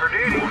 Reporting for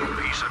duty. You want a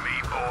piece of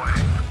me, boy?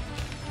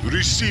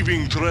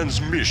 Receiving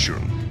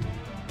transmission.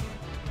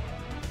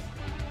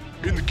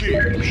 We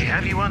Engage.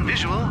 have you on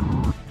visual.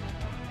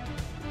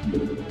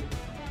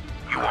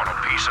 You want a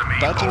piece of me,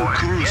 Battle boy?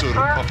 cruiser Yes, sir. You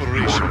want a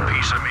operational.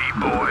 piece of me,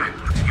 boy?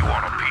 You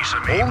want a piece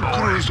of me, All boy?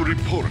 crews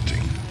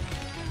reporting.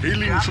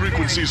 Hailing Job's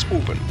frequencies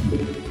open.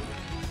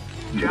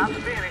 Job's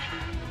finished.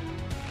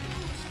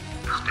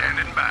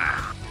 Standing by.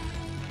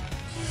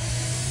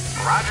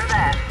 Roger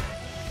that.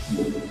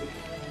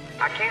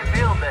 I can't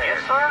build that.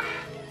 Yes, sir.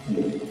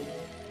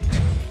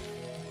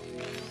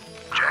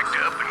 Jacked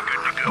up and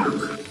good to go.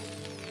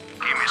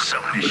 Give me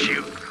something to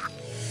shoot.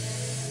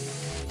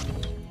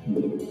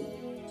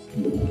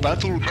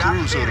 Battle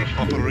cruiser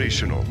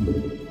operational.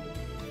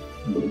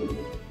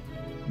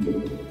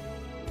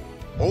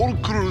 All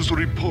crews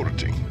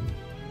reporting.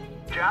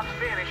 Job's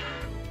finished.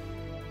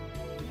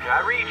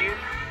 I read you.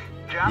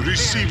 Job's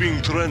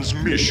Receiving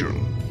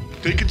transmission.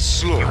 Take it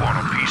slow. You want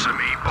a piece of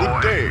me, boy?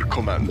 Good day,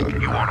 Commander.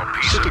 You want a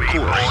piece Set of a me,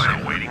 course.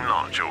 boy? Awaiting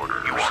launch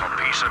orders. You want a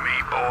piece of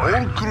me, boy?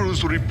 All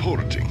crews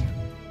reporting.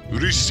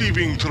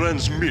 Receiving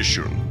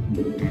transmission.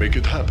 Make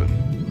it happen.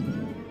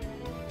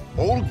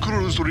 All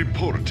crews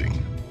reporting. finished.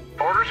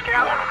 Orders, You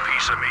want Captain. a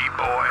piece of me,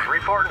 boy?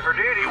 Reporting for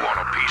duty. You want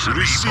a piece of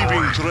me,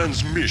 Receiving boy?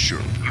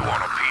 transmission. You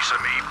want a piece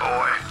of me,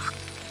 boy?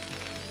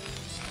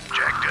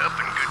 Jacked up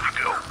and good to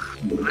go.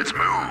 Let's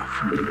move.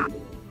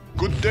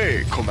 Good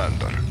day,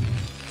 Commander.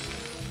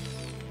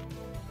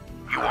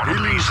 You want a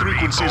Hailing piece of me,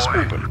 frequencies boy?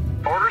 open.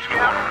 Orders, You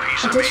want Captain. a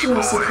piece of me, Additional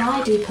boy?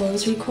 supply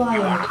depots You want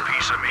required. a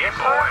piece of me, Yes,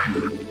 boy?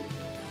 sir.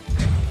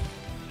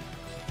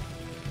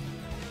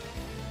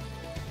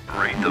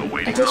 Read the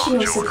waiting Additional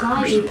launch supply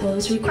orders.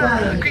 depots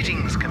required.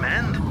 Greetings,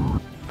 Command. You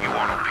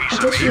want a piece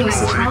of me, Additional boy?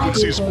 supply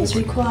frequencies depots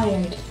open.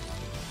 required.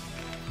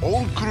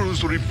 All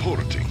crews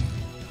reporting.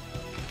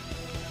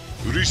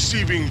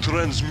 Receiving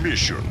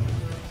transmission.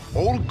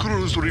 All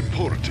crews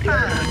reporting.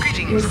 Your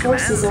Greetings,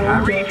 forces Command. are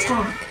under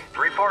attack.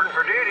 Reporting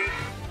for duty.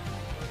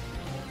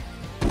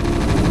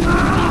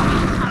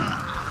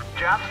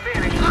 Job's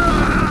finished.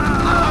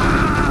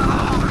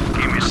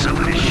 Give me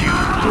something to shoot.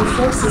 Your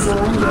forces are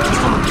under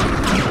attack.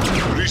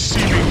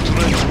 Receiving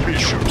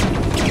transmission.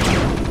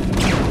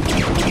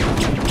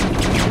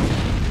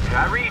 I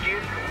read you.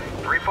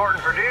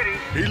 Reporting for duty.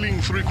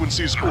 Hailing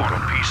frequencies You want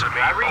open. a piece of me,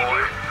 I read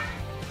boy?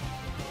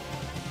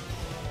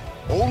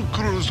 you. All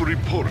crews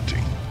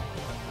reporting.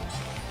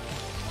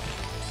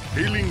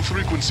 Hailing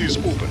frequencies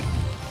open.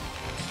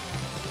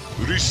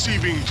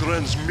 Receiving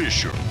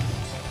transmission.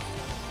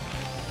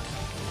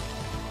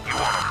 You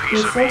want a piece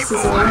Your of me,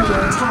 forces are boy? under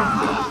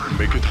attack.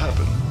 Make it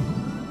happen.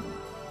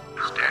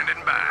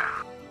 Standing by.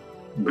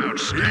 Hailing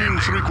Outstanding.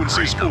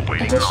 frequencies Read the open.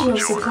 waiting Additional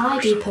launch supply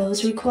orders. depots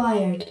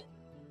required.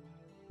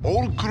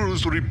 All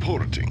crews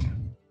reporting.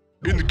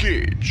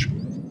 Engage.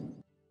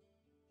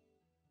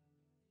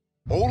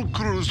 All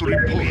crews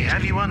report. We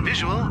have you on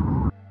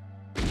visual.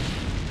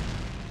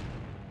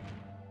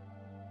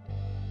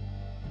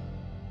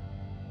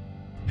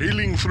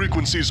 Hailing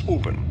frequencies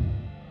open.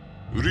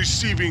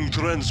 Receiving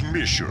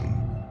transmission.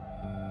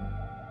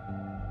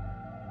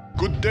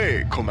 Good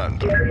day,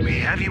 Commander. We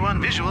have you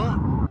on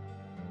visual.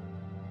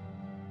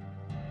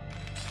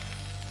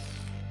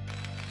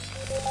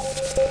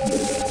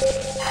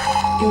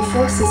 Your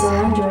forces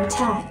are under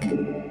attack.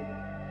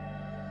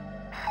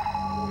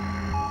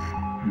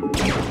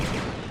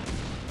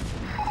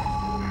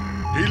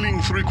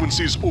 Hailing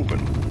frequencies open.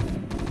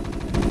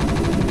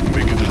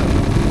 Make it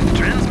happen.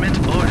 Transmit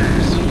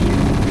orders.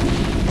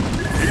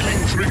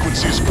 Hailing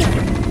frequencies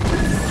open.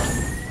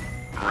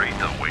 Great,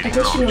 the waiting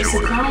Additional on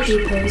supply orders.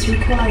 depots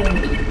required.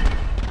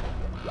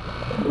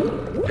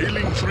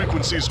 Hailing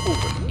frequencies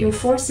open. Your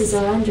forces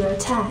are under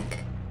attack.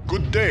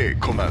 Good day,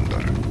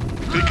 Commander.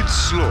 Take it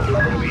slow.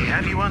 We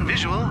have you on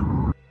visual.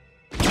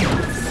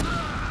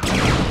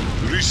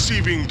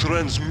 Receiving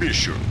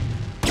transmission.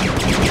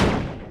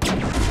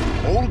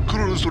 All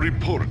crews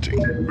reporting.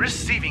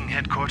 Receiving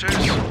headquarters.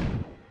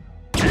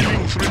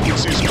 Hailing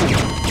frequencies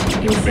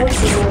open. Your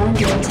forces are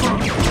under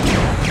attack.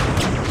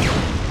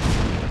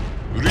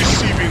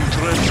 Receiving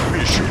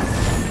transmission.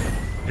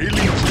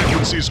 Hailing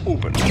frequencies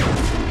open.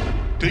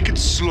 Take it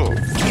slow.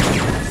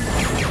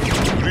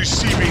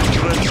 Receiving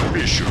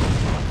transmission.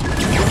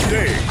 Good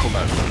day,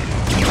 Commander.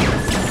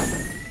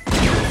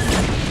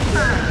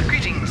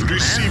 Greetings,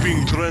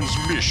 Receiving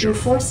transmission. Your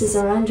forces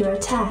are under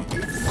attack.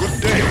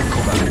 Good day,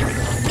 Commander.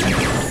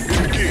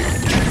 Engage.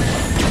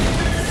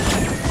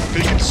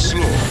 Take it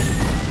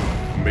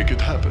slow. Make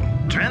it happen.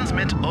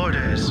 Transmit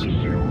orders.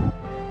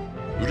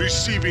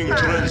 Receiving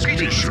Greetings,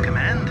 transmission.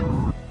 Command.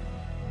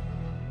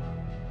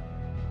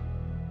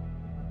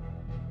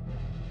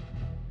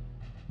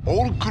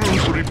 All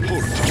crews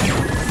reporting.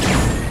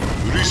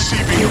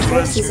 Receiving Your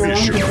forces are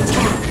transmission. under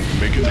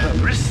attack. Make it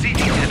happen.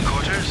 Receiving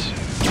headquarters.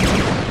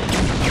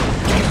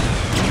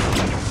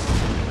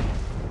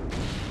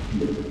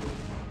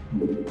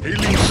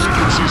 Hailing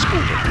frequencies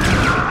open.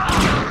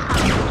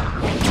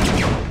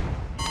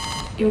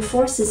 Your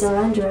forces are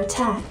under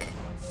attack.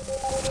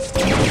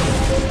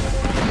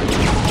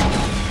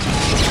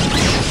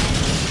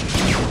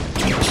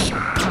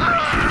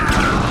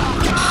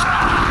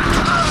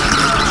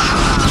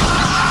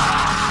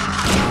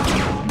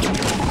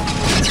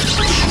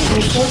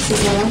 Your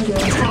forces are under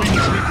attack. Hailing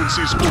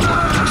frequencies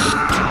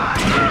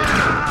open.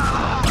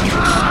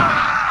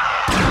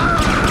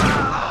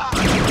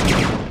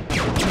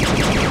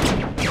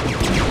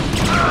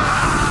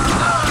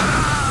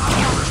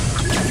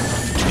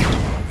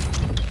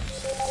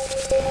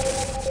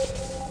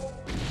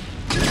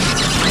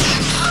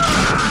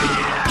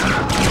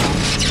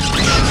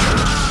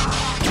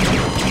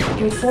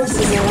 Your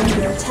forces are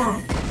under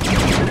attack.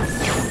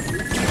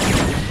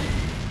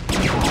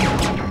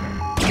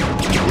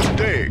 Good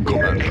day,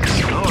 Commander.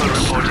 Explorer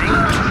reporting.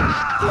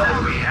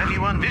 We have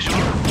you on visual.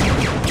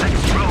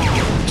 Let's roll.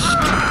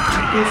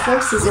 Your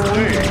forces are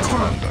under Good day,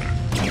 attack.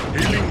 Commander.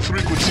 Hailing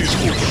frequencies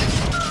open.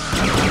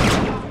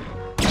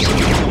 Set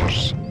the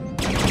course.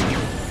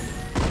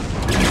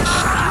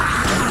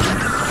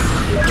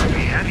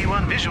 We have you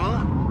on visual.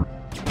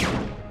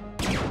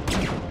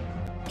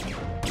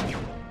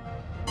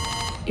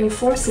 Your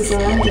forces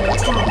are under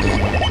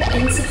attack.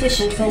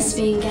 Insufficient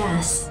Vespine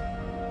gas.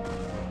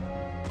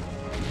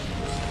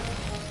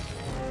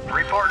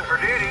 Reporting for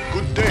duty.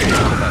 Good day,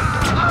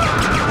 Commander.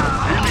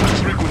 Hailing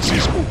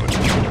frequencies open.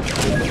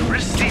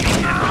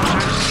 Receiving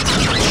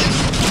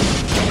headquarters.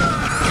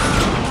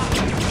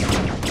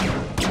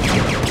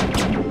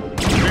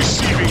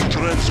 Receiving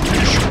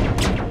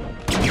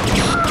transmission.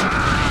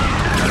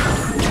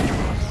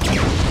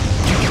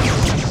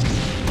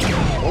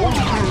 All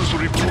crews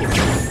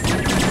reporting.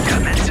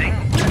 Commencing.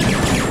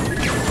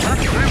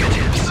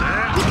 Affirmative, sir.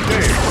 Good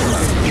day,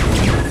 Commander.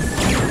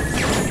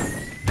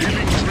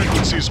 Hailing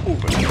frequencies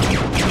open.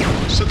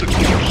 Set a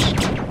course.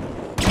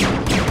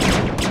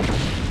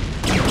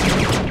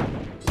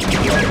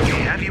 We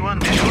have you on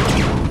visual.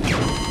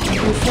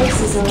 Your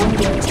forces are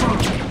under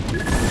attack.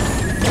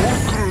 All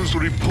crews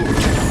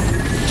reporting.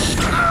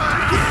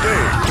 Good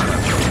day,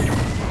 Commander.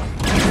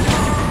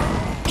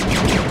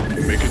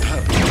 Make it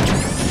happen.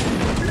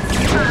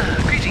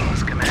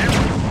 Greetings, Command.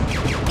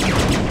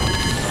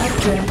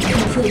 Upgrade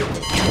complete.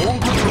 All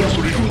crews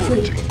Upgrade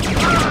reporting. complete.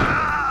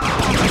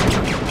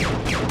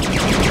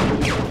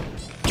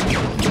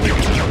 Make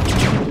it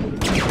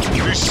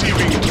happen.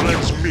 Receiving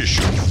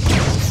transmission.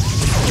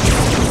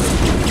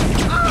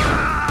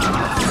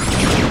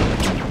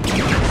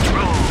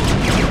 Roll.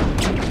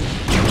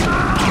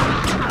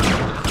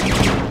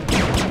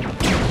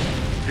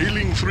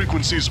 Hailing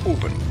frequencies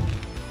open.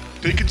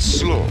 Take it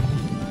slow.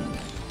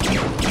 We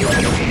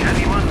have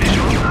you on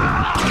visual.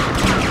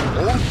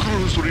 All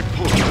crews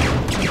reporting.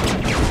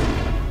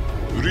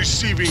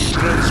 Receiving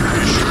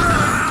transmission.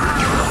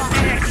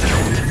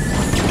 Excellent.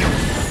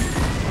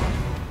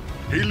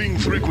 Hailing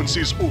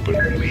frequencies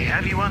open. We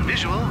have you on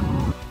visual.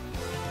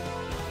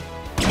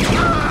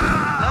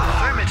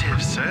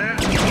 Affirmative, sir.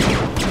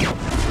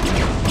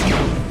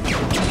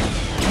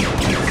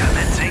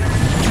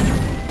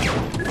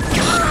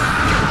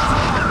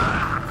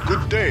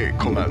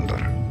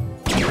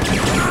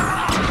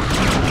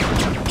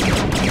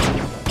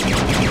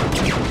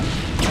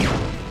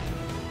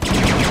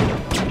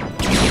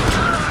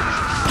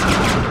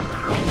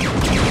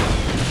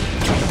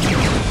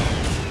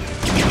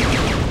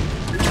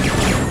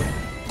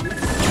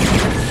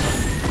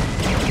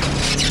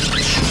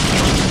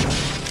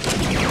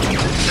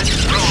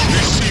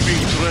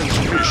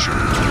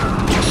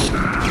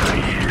 transmission.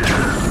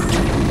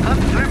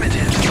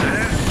 Affirmative, sir.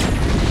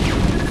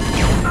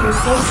 Your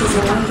forces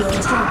are under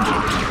attack.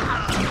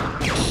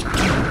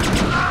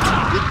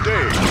 Good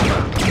day,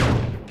 Commander.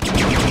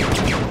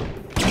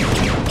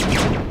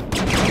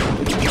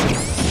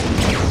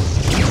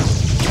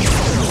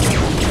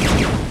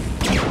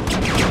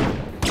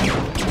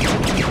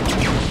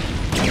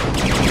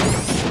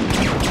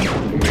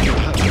 Make it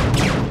happen.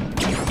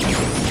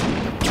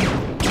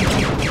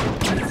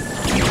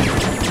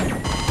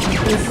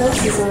 Your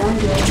forces are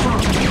under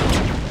attack.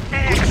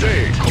 Good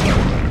day,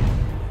 Commander.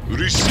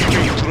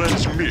 Receiving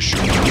transmission.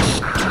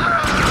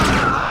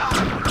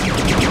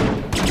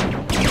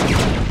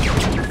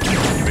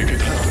 Make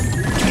it happen.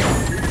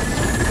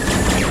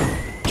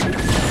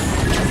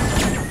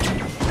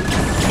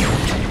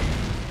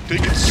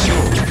 Take it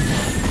slow.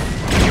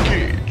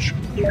 Engage.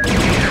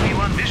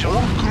 Anyone visual?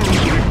 All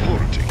crews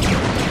reporting.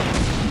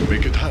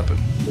 Make it happen.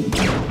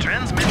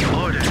 Transmit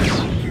orders.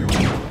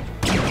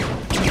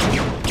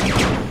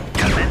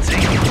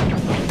 Commencing.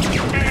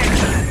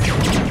 Excellent.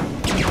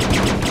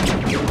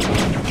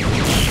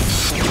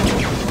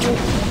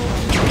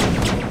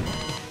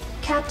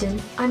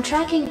 Captain, I'm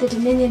tracking the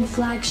Dominion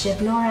flagship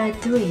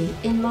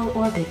NORAD-3 in low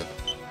orbit.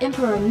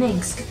 Emperor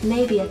Minsk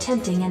may be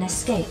attempting an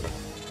escape.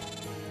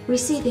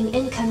 Receiving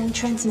incoming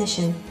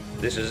transmission.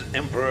 This is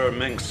Emperor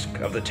Minsk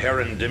of the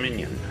Terran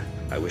Dominion.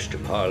 I wish to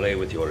parley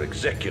with your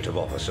executive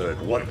officer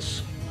at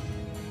once.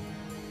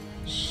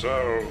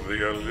 So,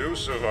 the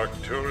elusive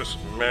Arcturus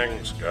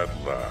Minsk at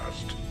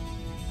last.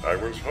 I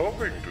was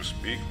hoping to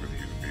speak with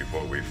you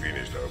before we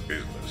finished our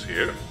business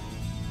here.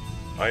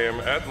 I am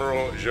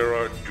Admiral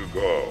Gerard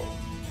Dugas,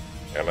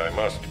 and I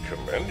must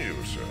commend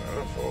you, sir,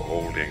 for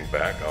holding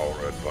back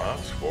our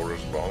advance for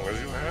as long as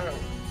you have.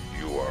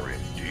 You are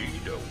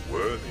indeed a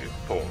worthy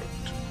opponent.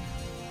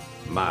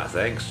 My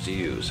thanks to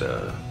you,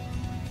 sir.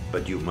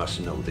 But you must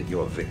know that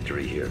your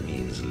victory here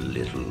means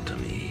little to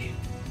me.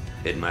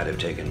 It might have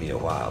taken me a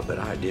while, but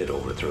I did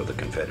overthrow the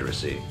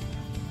Confederacy.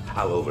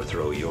 I'll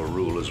overthrow your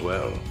rule as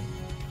well.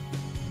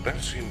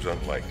 That seems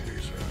unlikely,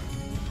 sir,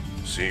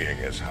 seeing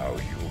as how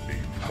you'll be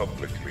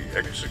publicly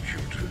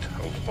executed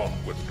along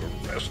with the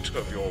rest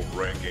of your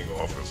ranking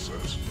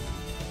officers.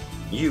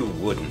 You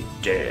wouldn't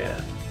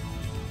dare.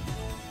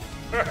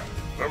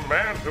 The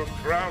man who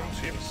crowns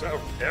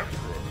himself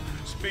emperor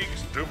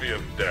speaks to me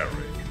of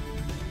daring.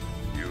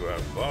 You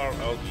have far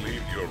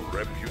outlived your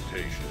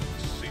reputation,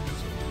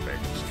 citizen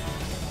Minsk.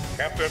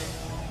 Captain,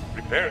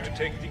 prepare to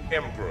take the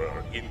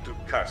emperor into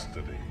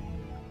custody.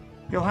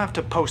 You'll have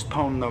to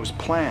postpone those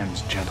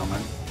plans,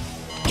 gentlemen.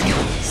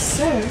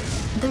 Sir,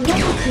 the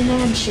rebel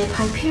command ship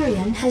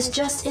Hyperion has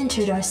just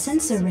entered our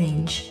sensor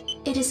range.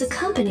 It is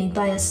accompanied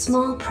by a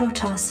small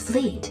Protoss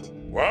fleet.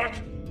 What?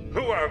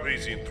 Who are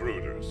these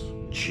intruders?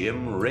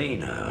 Jim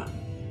Raynor.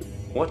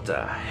 What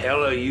the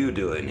hell are you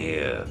doing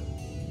here?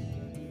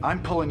 I'm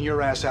pulling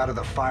your ass out of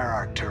the fire,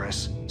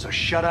 Arcturus, so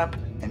shut up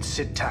and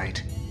sit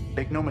tight.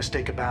 Make no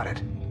mistake about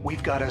it,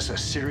 we've got us a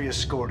serious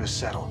score to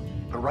settle.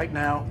 But right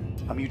now,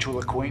 a mutual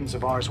acquaintance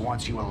of ours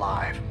wants you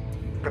alive.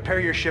 Prepare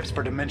your ships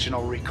for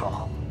dimensional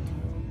recall.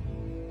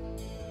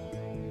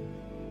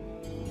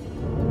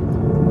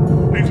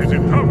 This is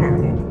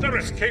intolerable. They're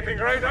escaping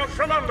right out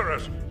from under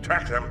us.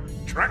 Track them!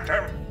 Track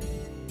them!